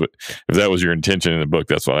 if that was your intention in the book,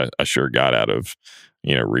 that's what I sure got out of,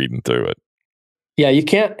 reading through it. Yeah, you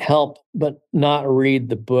can't help but not read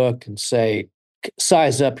the book and say,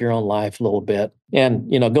 size up your own life a little bit. And,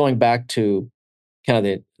 going back to kind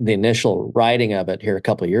of the initial writing of it here a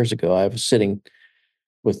couple of years ago, I was sitting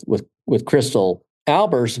with Crystal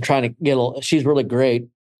Albers and trying to get she's really great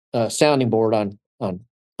sounding board on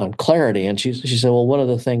clarity. And she said, well, one of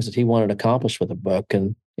the things that he wanted to accomplish with the book,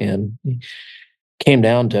 and came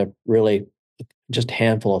down to really just a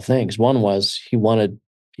handful of things. One was he wanted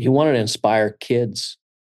to inspire kids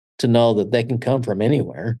to know that they can come from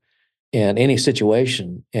anywhere and any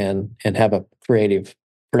situation and have a creative,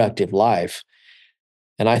 productive life.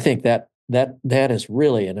 And I think that is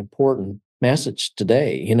really an important message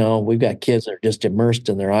today. We've got kids that are just immersed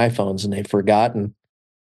in their iPhones and they've forgotten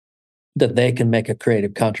that they can make a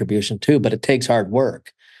creative contribution too, but it takes hard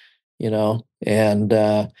work, and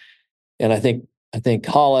I think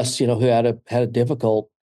Hollis, who had a difficult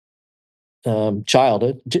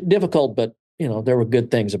childhood, difficult, but there were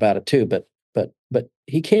good things about it too. But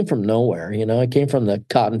he came from nowhere. He came from the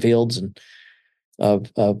cotton fields and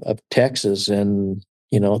of Texas, and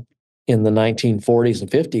in the 1940s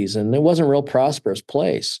and 50s, and it wasn't a real prosperous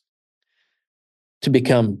place to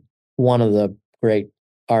become one of the great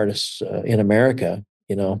artists in America.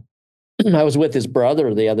 I was with his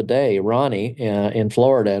brother the other day, Ronnie, in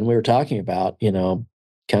Florida, and we were talking about, kind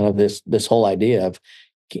of this whole idea of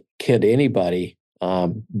could anybody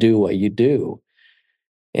do what you do?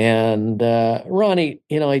 And Ronnie,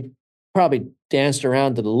 he probably danced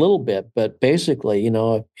around it a little bit, but basically,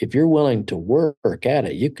 if you're willing to work at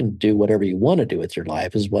it, you can do whatever you want to do with your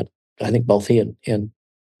life, is what I think both he and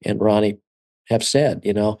Ronnie have said.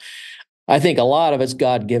 I think a lot of it's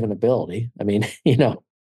God given ability. I mean,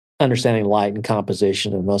 understanding light and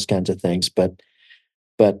composition and those kinds of things, but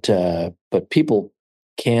people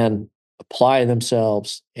can apply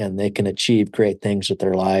themselves and they can achieve great things with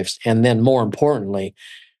their lives, and then more importantly,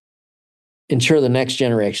 ensure the next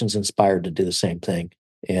generation's inspired to do the same thing.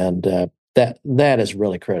 And that is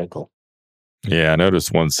really critical. Yeah, I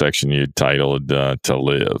noticed one section you titled "To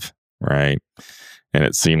Live," right? And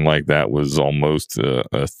it seemed like that was almost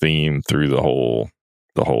a theme through the whole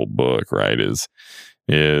book, right?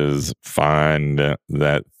 Is find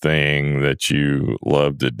that thing that you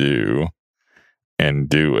love to do and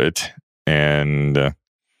do it, and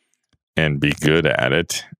be good at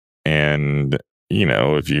it. And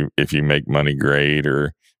if you make money, great, or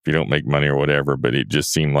if you don't make money or whatever. But it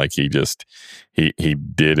just seemed like he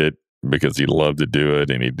did it because he loved to do it,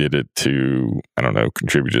 and he did it to, I don't know,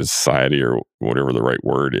 contribute to society or whatever the right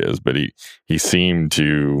word is. But he seemed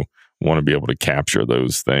to want to be able to capture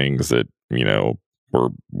those things that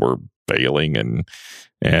were failing and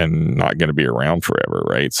not going to be around forever,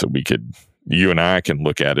 right? So you and I can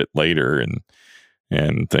look at it later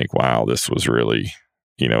and think, wow, this was really,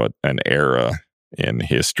 an era in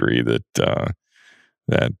history that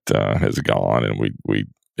has gone, and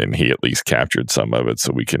and he at least captured some of it,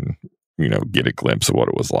 so we can, get a glimpse of what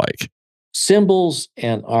it was like. Symbols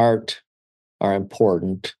and art are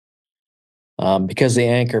important because they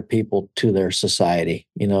anchor people to their society.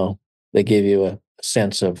 They give you a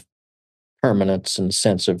sense of permanence and a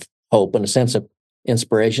sense of hope and a sense of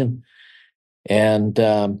inspiration. And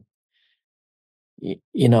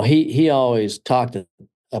he always talked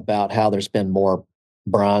about how there's been more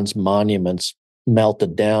bronze monuments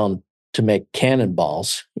melted down to make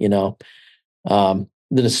cannonballs.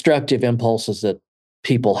 The destructive impulses that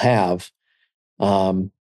people have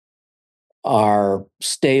are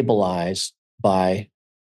stabilized by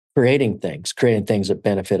creating things that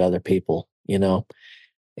benefit other people.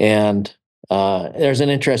 And there's an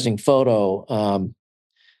interesting photo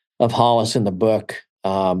of Hollis in the book,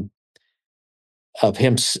 of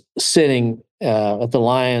him sitting with the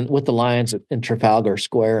lions in Trafalgar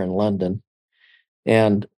Square in London,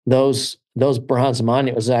 and those bronze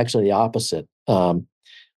monuments was actually the opposite.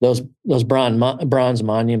 Those bronze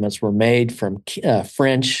monuments were made from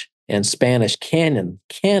French and Spanish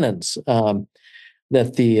cannons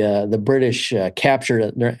that the British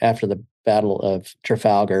captured after the Battle of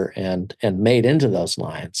Trafalgar and made into those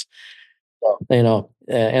lions. So,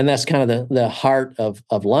 and that's kind of the heart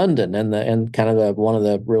of London, and kind of one of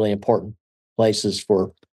the really important places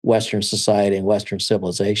for Western society and Western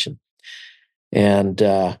civilization. And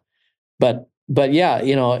but yeah,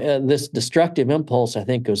 this destructive impulse, I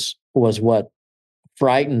think, was what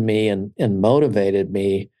frightened me and motivated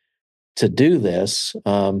me to do this.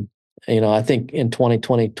 I think in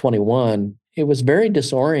 2020, 21, it was very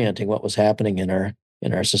disorienting what was happening in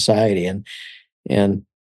our society, and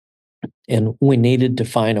we needed to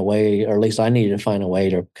find a way, or at least I needed to find a way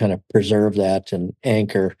to kind of preserve that and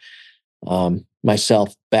anchor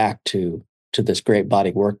myself back to this great body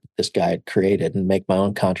of work that this guy had created, and make my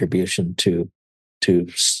own contribution to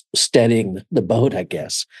steadying the boat, I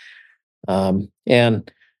guess.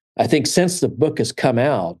 And I think since the book has come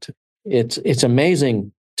out, it's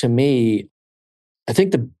amazing to me. I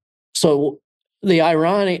think the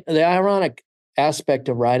ironic aspect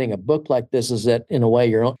of writing a book like this is that, in a way,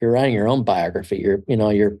 you're writing your own biography. You're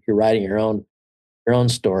writing your own your own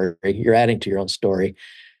story. You're adding to your own story,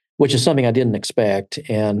 which is something I didn't expect.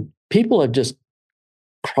 And people have just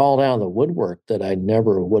crawled out of the woodwork that I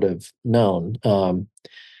never would have known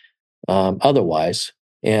otherwise.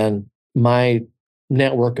 And my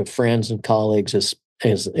network of friends and colleagues has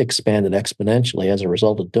expanded exponentially as a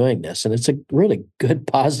result of doing this, and it's a really good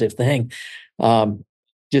positive thing. Um,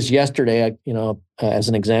 just yesterday, as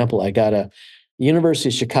an example, I got a University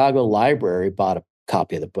of Chicago library bought a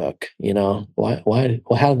copy of the book. Well,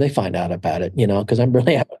 how did they find out about it? Because I'm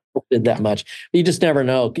really haven't did that much. You just never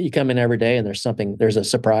know. You come in every day, and there's a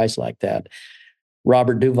surprise like that.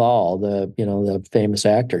 Robert Duvall, the famous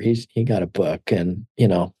actor, he got a book, and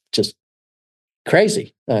just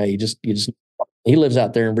crazy. He lives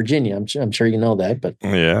out there in Virginia. I'm sure you know that, but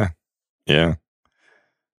Yeah. Yeah.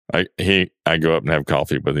 I go up and have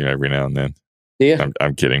coffee with him every now and then. yeah.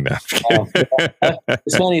 I'm kidding now.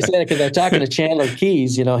 It's funny you say it because I'm talking to Chandler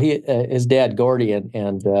Keyes. His dad Gordy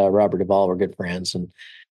and Robert Duvall were good friends, and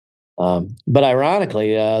but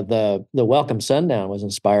ironically, the Welcome Sundown was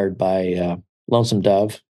inspired by Lonesome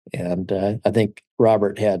Dove, and I think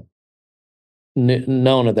Robert had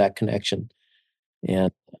known of that connection.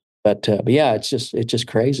 And but yeah, it's just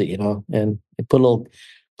crazy, and it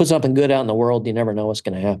put something good out in the world. You never know what's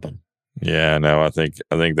going to happen. Yeah, no, I think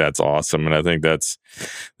that's awesome, and I think that's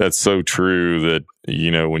so true that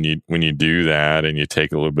when you do that and you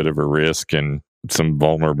take a little bit of a risk and some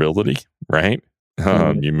vulnerability, right?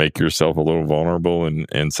 Mhm. You make yourself a little vulnerable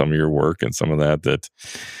in some of your work and some of that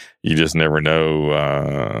you just never know,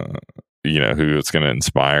 who it's going to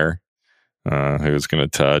inspire, who's going to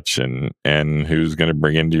touch, and who's going to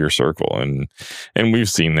bring into your circle, and we've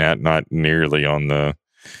seen that not nearly on the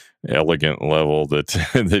elegant level that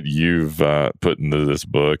that you've put into this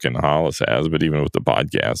book and Hollis has, but even with the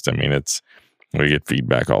podcast, I mean, we get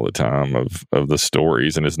feedback all the time of the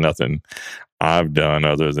stories, and it's nothing I've done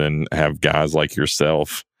other than have guys like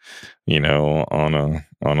yourself, on a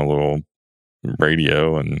little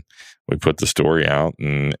radio, and we put the story out,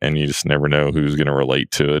 and you just never know who's going to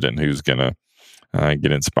relate to it and who's going to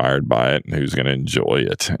get inspired by it and who's going to enjoy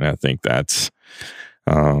it. And I think that's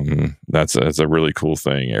a really cool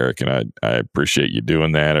thing, Eric, and I appreciate you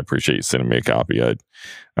doing that. I appreciate you sending me a copy.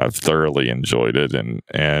 I've thoroughly enjoyed it, and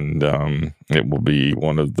it will be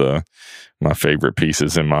one of my favorite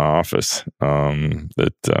pieces in my office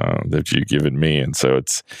that you've given me, and so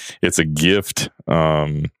it's a gift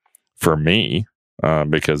for me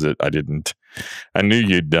because I knew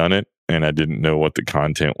you'd done it, and I didn't know what the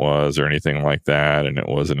content was or anything like that, and it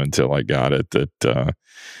wasn't until I got it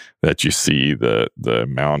that you see the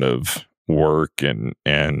amount of work and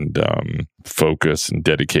focus and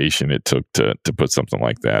dedication it took to put something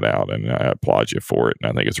like that out, and I applaud you for it, and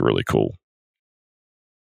I think it's really cool.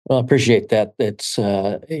 Well, I appreciate that. It's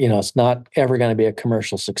not ever going to be a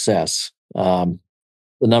commercial success. The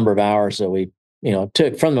number of hours that we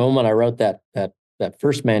took from the moment I wrote that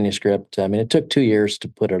first manuscript. I mean, it took 2 years to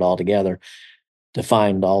put it all together, to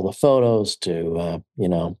find all the photos, to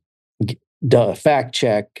do a fact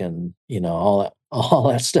check, and all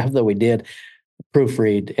that stuff that we did,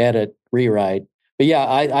 proofread, edit, rewrite. But yeah,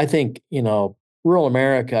 I think rural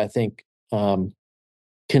America, I think,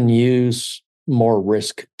 can use more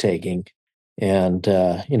risk taking. And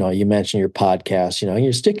you mentioned your podcast.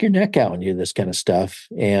 You stick your neck out and do this kind of stuff.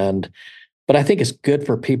 But I think it's good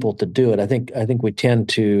for people to do it. I think we tend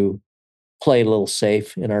to play a little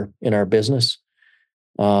safe in our business.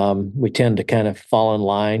 We tend to kind of fall in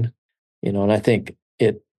line, and I think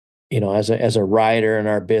as a writer in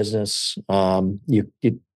our business, you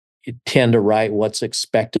tend to write what's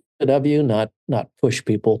expected of you, not push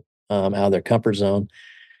people out of their comfort zone.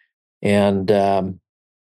 And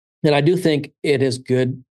I do think it is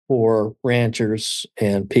good for ranchers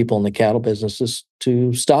and people in the cattle businesses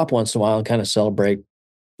to stop once in a while and kind of celebrate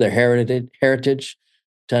their heritage,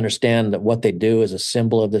 to understand that what they do is a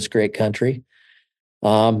symbol of this great country,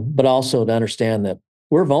 but also to understand that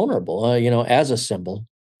we're vulnerable, as a symbol,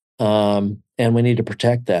 and we need to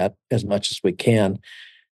protect that as much as we can,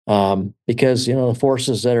 because the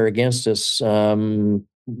forces that are against us,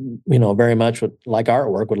 very much like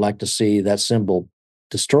artwork, would like to see that symbol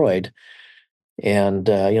destroyed. And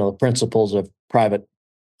the principles of private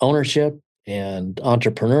ownership and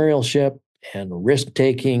entrepreneurship and risk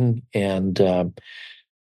taking and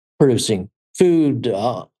producing food,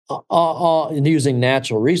 and using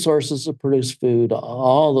natural resources to produce food,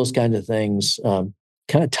 all those kinds of things kind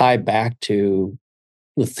of tie back to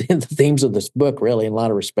the themes of this book, really, in a lot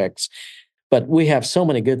of respects. But we have so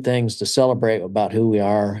many good things to celebrate about who we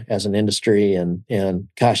are as an industry, and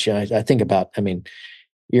gosh, I think about, I mean,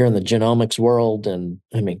 you're in the genomics world, and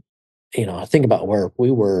I mean, I think about where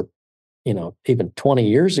we were, even 20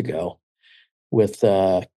 years ago with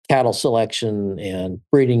cattle selection and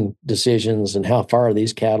breeding decisions and how far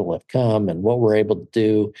these cattle have come and what we're able to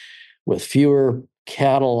do with fewer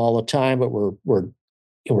cattle all the time, but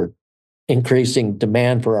we're increasing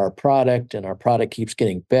demand for our product, and our product keeps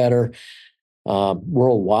getting better.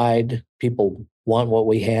 Worldwide, people want what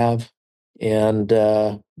we have, and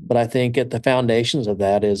but I think at the foundations of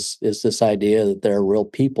that is this idea that there are real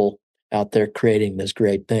people out there creating this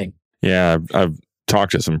great thing. Yeah, I've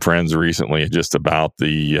talked to some friends recently just about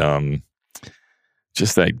the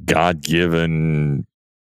just that God given,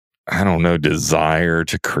 I don't know, desire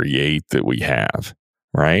to create that we have,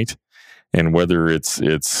 right? And whether it's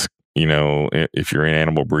if you're in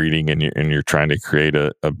animal breeding and you're trying to create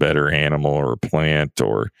a better animal or a plant,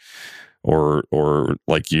 or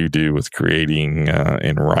like you do with creating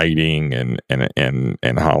and writing,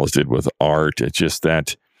 and Hollis did with art, it's just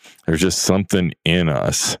that there's just something in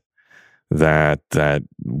us that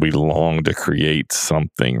we long to create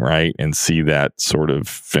something, right, and see that sort of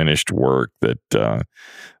finished work that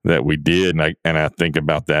we did. And I think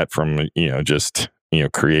about that from just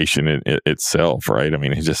creation itself, right? I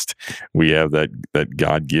mean, it's just, we have that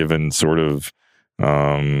God-given sort of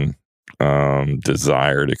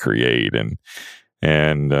desire to create, and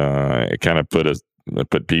it kind of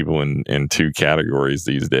put people in two categories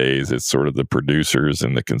these days. It's sort of the producers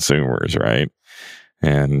and the consumers, right?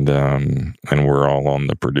 And we're all on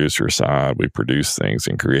the producer side. We produce things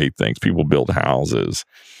and create things. People build houses,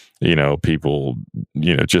 people,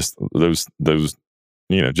 just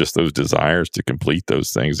just those desires to complete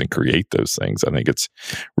those things and create those things. I think it's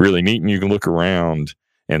really neat, and you can look around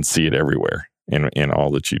and see it everywhere in all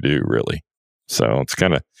that you do, really. So it's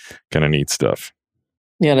kind of neat stuff.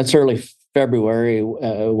 Yeah, and it's early February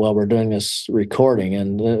while we're doing this recording,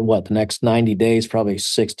 and the next 90 days, probably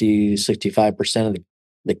 65% of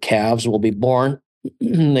the calves will be born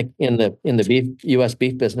in the beef U.S.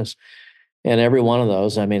 beef business, and every one of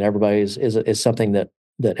those, I mean, everybody's is something that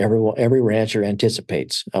every rancher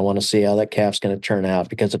anticipates. I want to see how that calf's going to turn out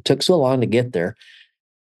because it took so long to get there.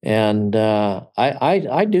 And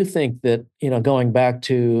I do think that, going back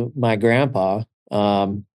to my grandpa,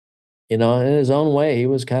 in his own way, he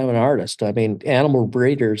was kind of an artist. I mean, animal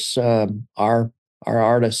breeders are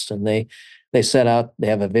artists, and they set out, they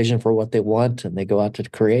have a vision for what they want, and they go out to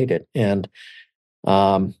create it. And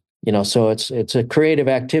so it's a creative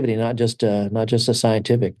activity, not just a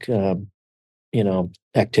scientific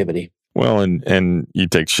activity. Well, and you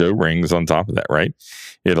take show rings on top of that, right?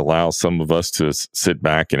 It allows some of us to sit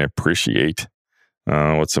back and appreciate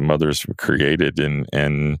what some others have created, and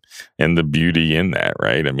the beauty in that,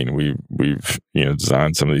 right? I mean, we've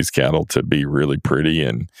designed some of these cattle to be really pretty,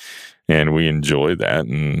 and we enjoy that,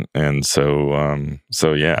 and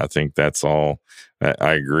so yeah, I think that's all.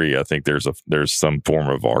 I agree. I think there's some form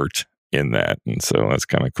of art in that, and so that's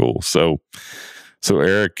kind of cool. So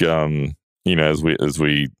Eric, as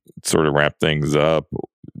we sort of wrap things up,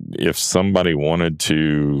 if somebody wanted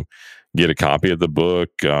to get a copy of the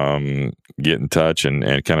book, get in touch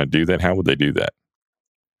and kind of do that, how would they do that?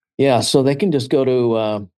 Yeah, so they can just go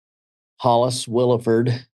to Hollis Williford,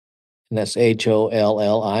 and that's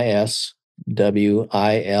HOLLIS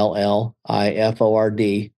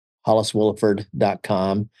WILLIFORD,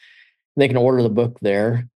 HollisWilliford.com. They can order the book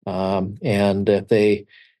there, and if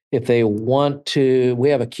they want to, we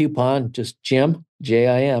have a coupon, just Jim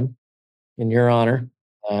JIM, in your honor.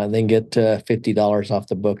 They can get $50 off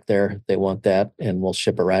the book there if they want that, and we'll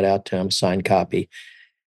ship it right out to them, signed copy.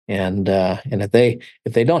 And if they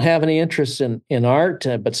don't have any interest in art,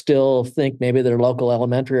 but still think maybe their local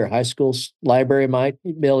elementary or high school library might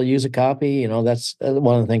be able to use a copy, that's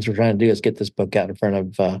one of the things we're trying to do, is get this book out in front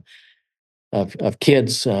of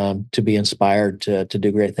kids, to be inspired to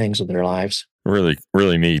do great things with their lives. Really,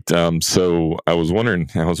 really neat. So I was wondering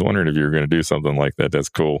if you were going to do something like that. That's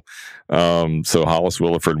cool. So Hollis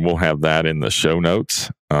Williford, we'll have that in the show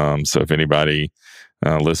notes. So if anybody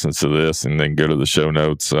listens to this and then go to the show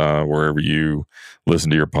notes, wherever you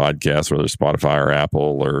listen to your podcast, whether it's Spotify or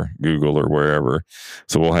Apple or Google or wherever.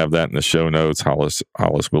 So we'll have that in the show notes,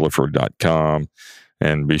 HollisWilliford.com,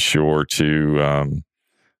 and be sure to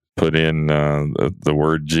put in the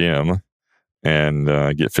word Jim and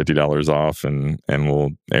get $50 off, and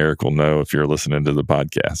Eric will know if you're listening to the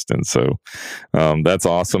podcast. And so that's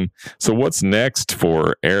awesome. So what's next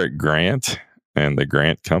for Eric Grant and the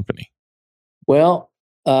Grant Company? Well,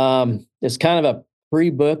 it's kind of a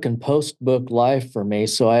pre-book and post-book life for me,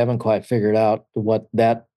 so I haven't quite figured out what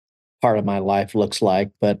that part of my life looks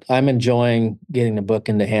like. But I'm enjoying getting the book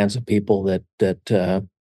in the hands of people that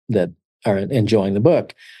are enjoying the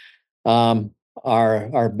book. Um,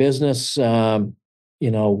 our business,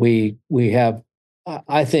 we have,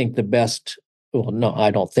 I think the best. Well, no,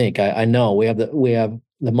 I don't think. I know we have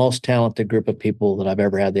the most talented group of people that I've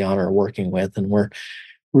ever had the honor of working with, and we're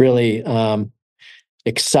really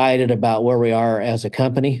excited about where we are as a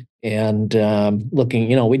company and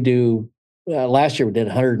looking. We do. Last year we did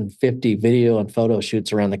 150 video and photo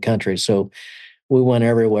shoots around the country, so we went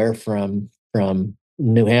everywhere from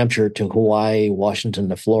New Hampshire to Hawaii, Washington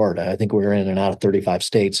to Florida. I think we were in and out of 35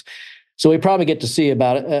 states. So we probably get to see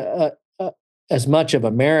about as much of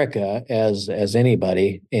America as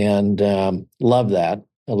anybody, and love that.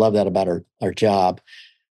 I love that about our job.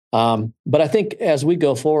 But I think as we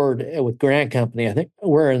go forward with Grant Company, I think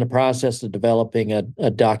we're in the process of developing a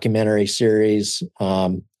documentary series,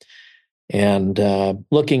 and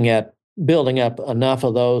looking at building up enough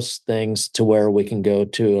of those things to where we can go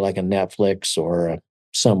to like a Netflix or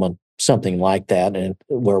something like that, and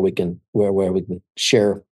where we can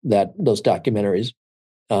share those documentaries.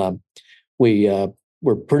 Um,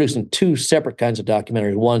 we're producing two separate kinds of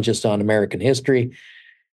documentaries. One just on American history,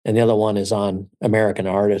 and the other one is on American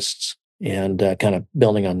artists, and kind of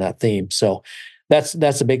building on that theme. So that's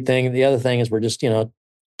a big thing. The other thing is we're just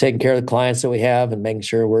taking care of the clients that we have and making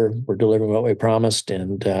sure we're delivering what we promised,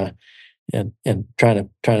 and trying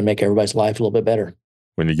to make everybody's life a little bit better.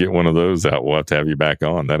 When you get one of those out, we'll have to have you back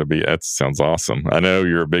on. That sounds awesome. I know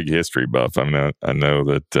you're a big history buff. I know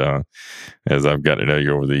that as I've got to know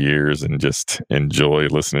you over the years and just enjoy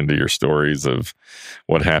listening to your stories of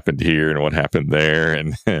what happened here and what happened there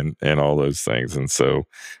and all those things. And so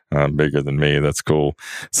bigger than me, that's cool.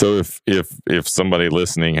 So if somebody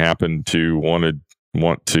listening happened to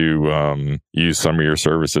want to use some of your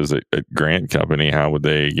services at Grant Company, how would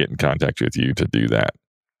they get in contact with you to do that?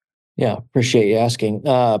 Yeah, appreciate you asking.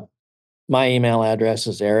 My email address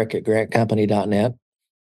is eric@grantcompany.net,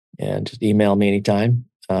 and just email me anytime.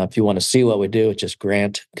 If you want to see what we do, it's just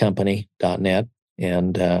grantcompany.net,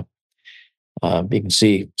 and you can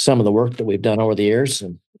see some of the work that we've done over the years,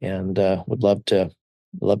 and would love to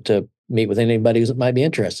meet with anybody that might be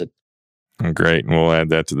interested. Oh, great, and we'll add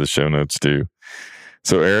that to the show notes too.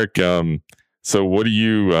 So Eric, so what do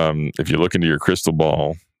you, if you look into your crystal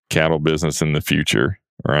ball, cattle business in the future,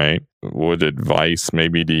 right? What advice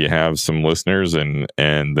maybe do you have some listeners, and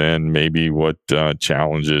then maybe what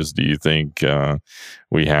challenges do you think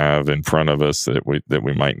we have in front of us that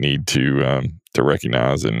we might need to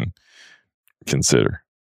recognize and consider?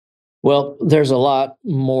 Well, there's a lot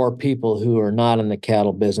more people who are not in the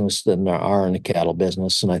cattle business than there are in the cattle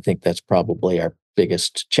business, and I think that's probably our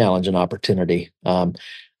biggest challenge and opportunity.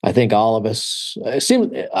 I think all of us. It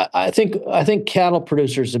seems. I think cattle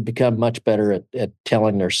producers have become much better at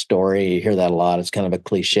telling their story. You hear that a lot. It's kind of a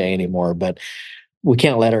cliche anymore, but we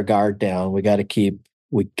can't let our guard down. We got to keep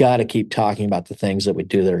talking about the things that we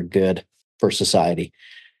do that are good for society.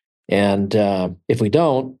 And if we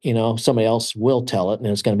don't, somebody else will tell it, and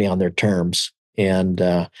it's going to be on their terms. And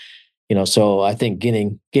so I think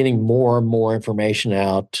getting more and more information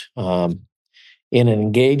out in an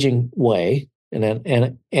engaging way, and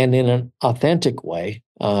in an authentic way.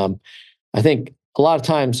 I think a lot of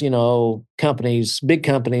times, big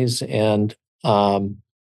companies, and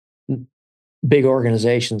big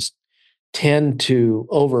organizations tend to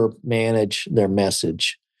over manage their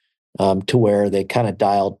message, to where they kind of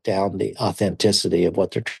dial down the authenticity of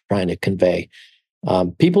what they're trying to convey.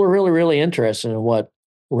 People are really, really interested in what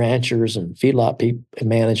ranchers and feedlot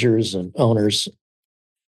managers and owners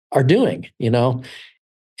are doing,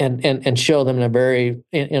 and show them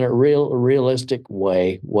in a realistic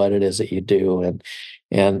way what it is that you do,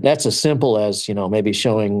 and that's as simple as maybe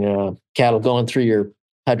showing cattle going through your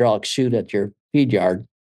hydraulic chute at your feed yard,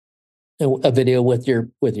 a video with your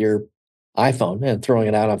iPhone, and throwing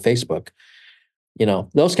it out on Facebook.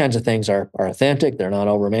 Those kinds of things are authentic. They're not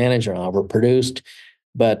overmanaged or overproduced,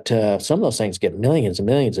 but some of those things get millions and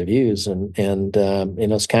millions of views, and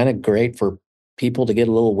it's kind of great for people to get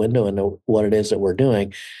a little window into what it is that we're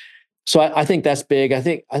doing. So I think that's big. I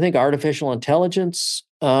think artificial intelligence,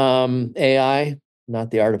 AI, not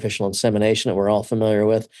the artificial insemination that we're all familiar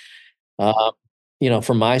with. Uh,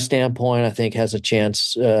 from my standpoint, I think has a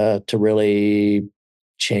chance to really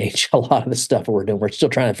change a lot of the stuff we're doing. We're still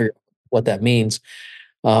trying to figure out what that means.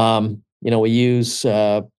 We use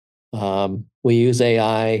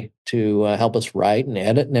AI to help us write and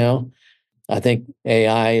edit now. I think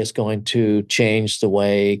AI is going to change the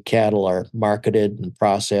way cattle are marketed and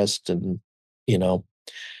processed, and you know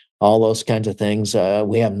all those kinds of things.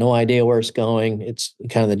 We have no idea where it's going. It's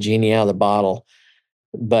kind of the genie out of the bottle,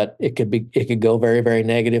 but it could go very, very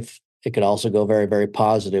negative It could also go very, very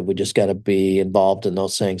positive. We just got to be involved in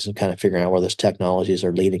those things and kind of figuring out where those technologies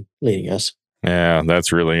are leading us. Yeah,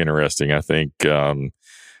 that's really interesting. I think, I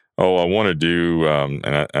want to do,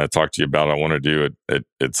 and I talked to you about, I want to do it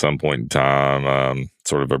at some point in time,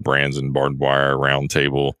 sort of a brands and barbed wire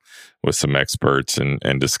roundtable with some experts and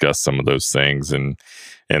discuss some of those things. And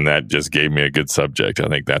that just gave me a good subject. I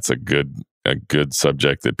think that's a good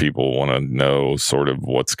subject that people want to know sort of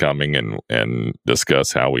what's coming and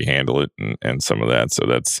discuss how we handle it and some of that. So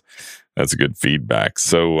that's a good feedback.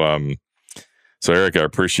 So Eric, I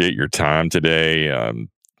appreciate your time today.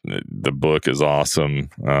 The book is awesome.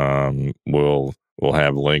 We'll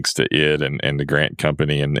have links to it and the Grant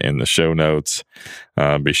Company in the show notes.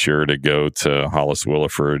 Be sure to go to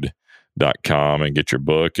holliswilliford.com and get your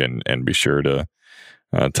book and be sure to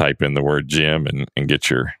type in the word Jim and get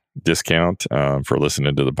your discount for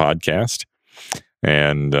listening to the podcast.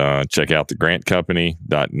 And check out the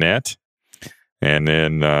grantcompany.net. And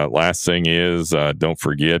then last thing is, don't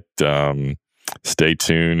forget, stay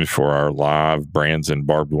tuned for our live Brands and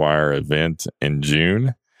Barbed Wire event in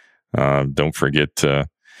June. Don't forget to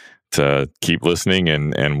keep listening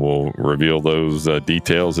and we'll reveal those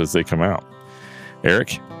details as they come out.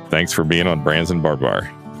 Eric, thanks for being on Brands and Barbed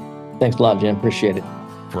Wire. Thanks a lot, Jim. Appreciate it.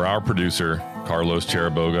 For our producer, Carlos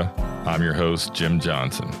Charaboga, I'm your host, Jim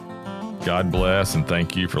Johnson. God bless and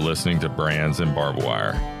thank you for listening to Brands and Barbed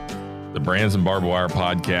Wire. The Brands and Barbed Wire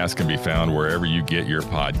podcast can be found wherever you get your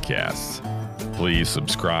podcasts. Please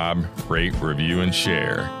subscribe, rate, review, and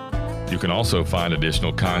share. You can also find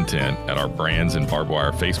additional content at our Brands and Barbed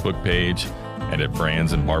Wire Facebook page and at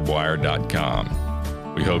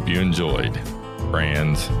brandsandbarbedwire.com. We hope you enjoyed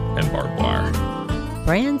Brands and Barbed Wire.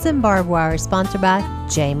 Brands and Barbed Wire is sponsored by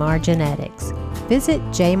J-Mar Genetics. Visit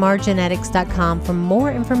jmargenetics.com for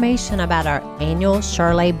more information about our annual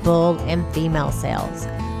Charolais bull and female sales,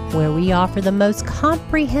 where we offer the most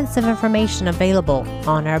comprehensive information available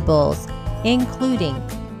on our bulls, including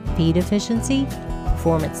feed efficiency,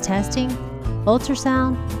 performance testing,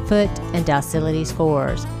 ultrasound, foot, and docility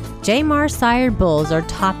scores. J-Mar sired bulls are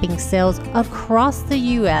topping sales across the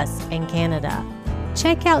U.S. and Canada.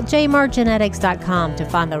 Check out jmargenetics.com to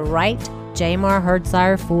find the right J-Mar herd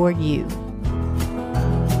sire for you.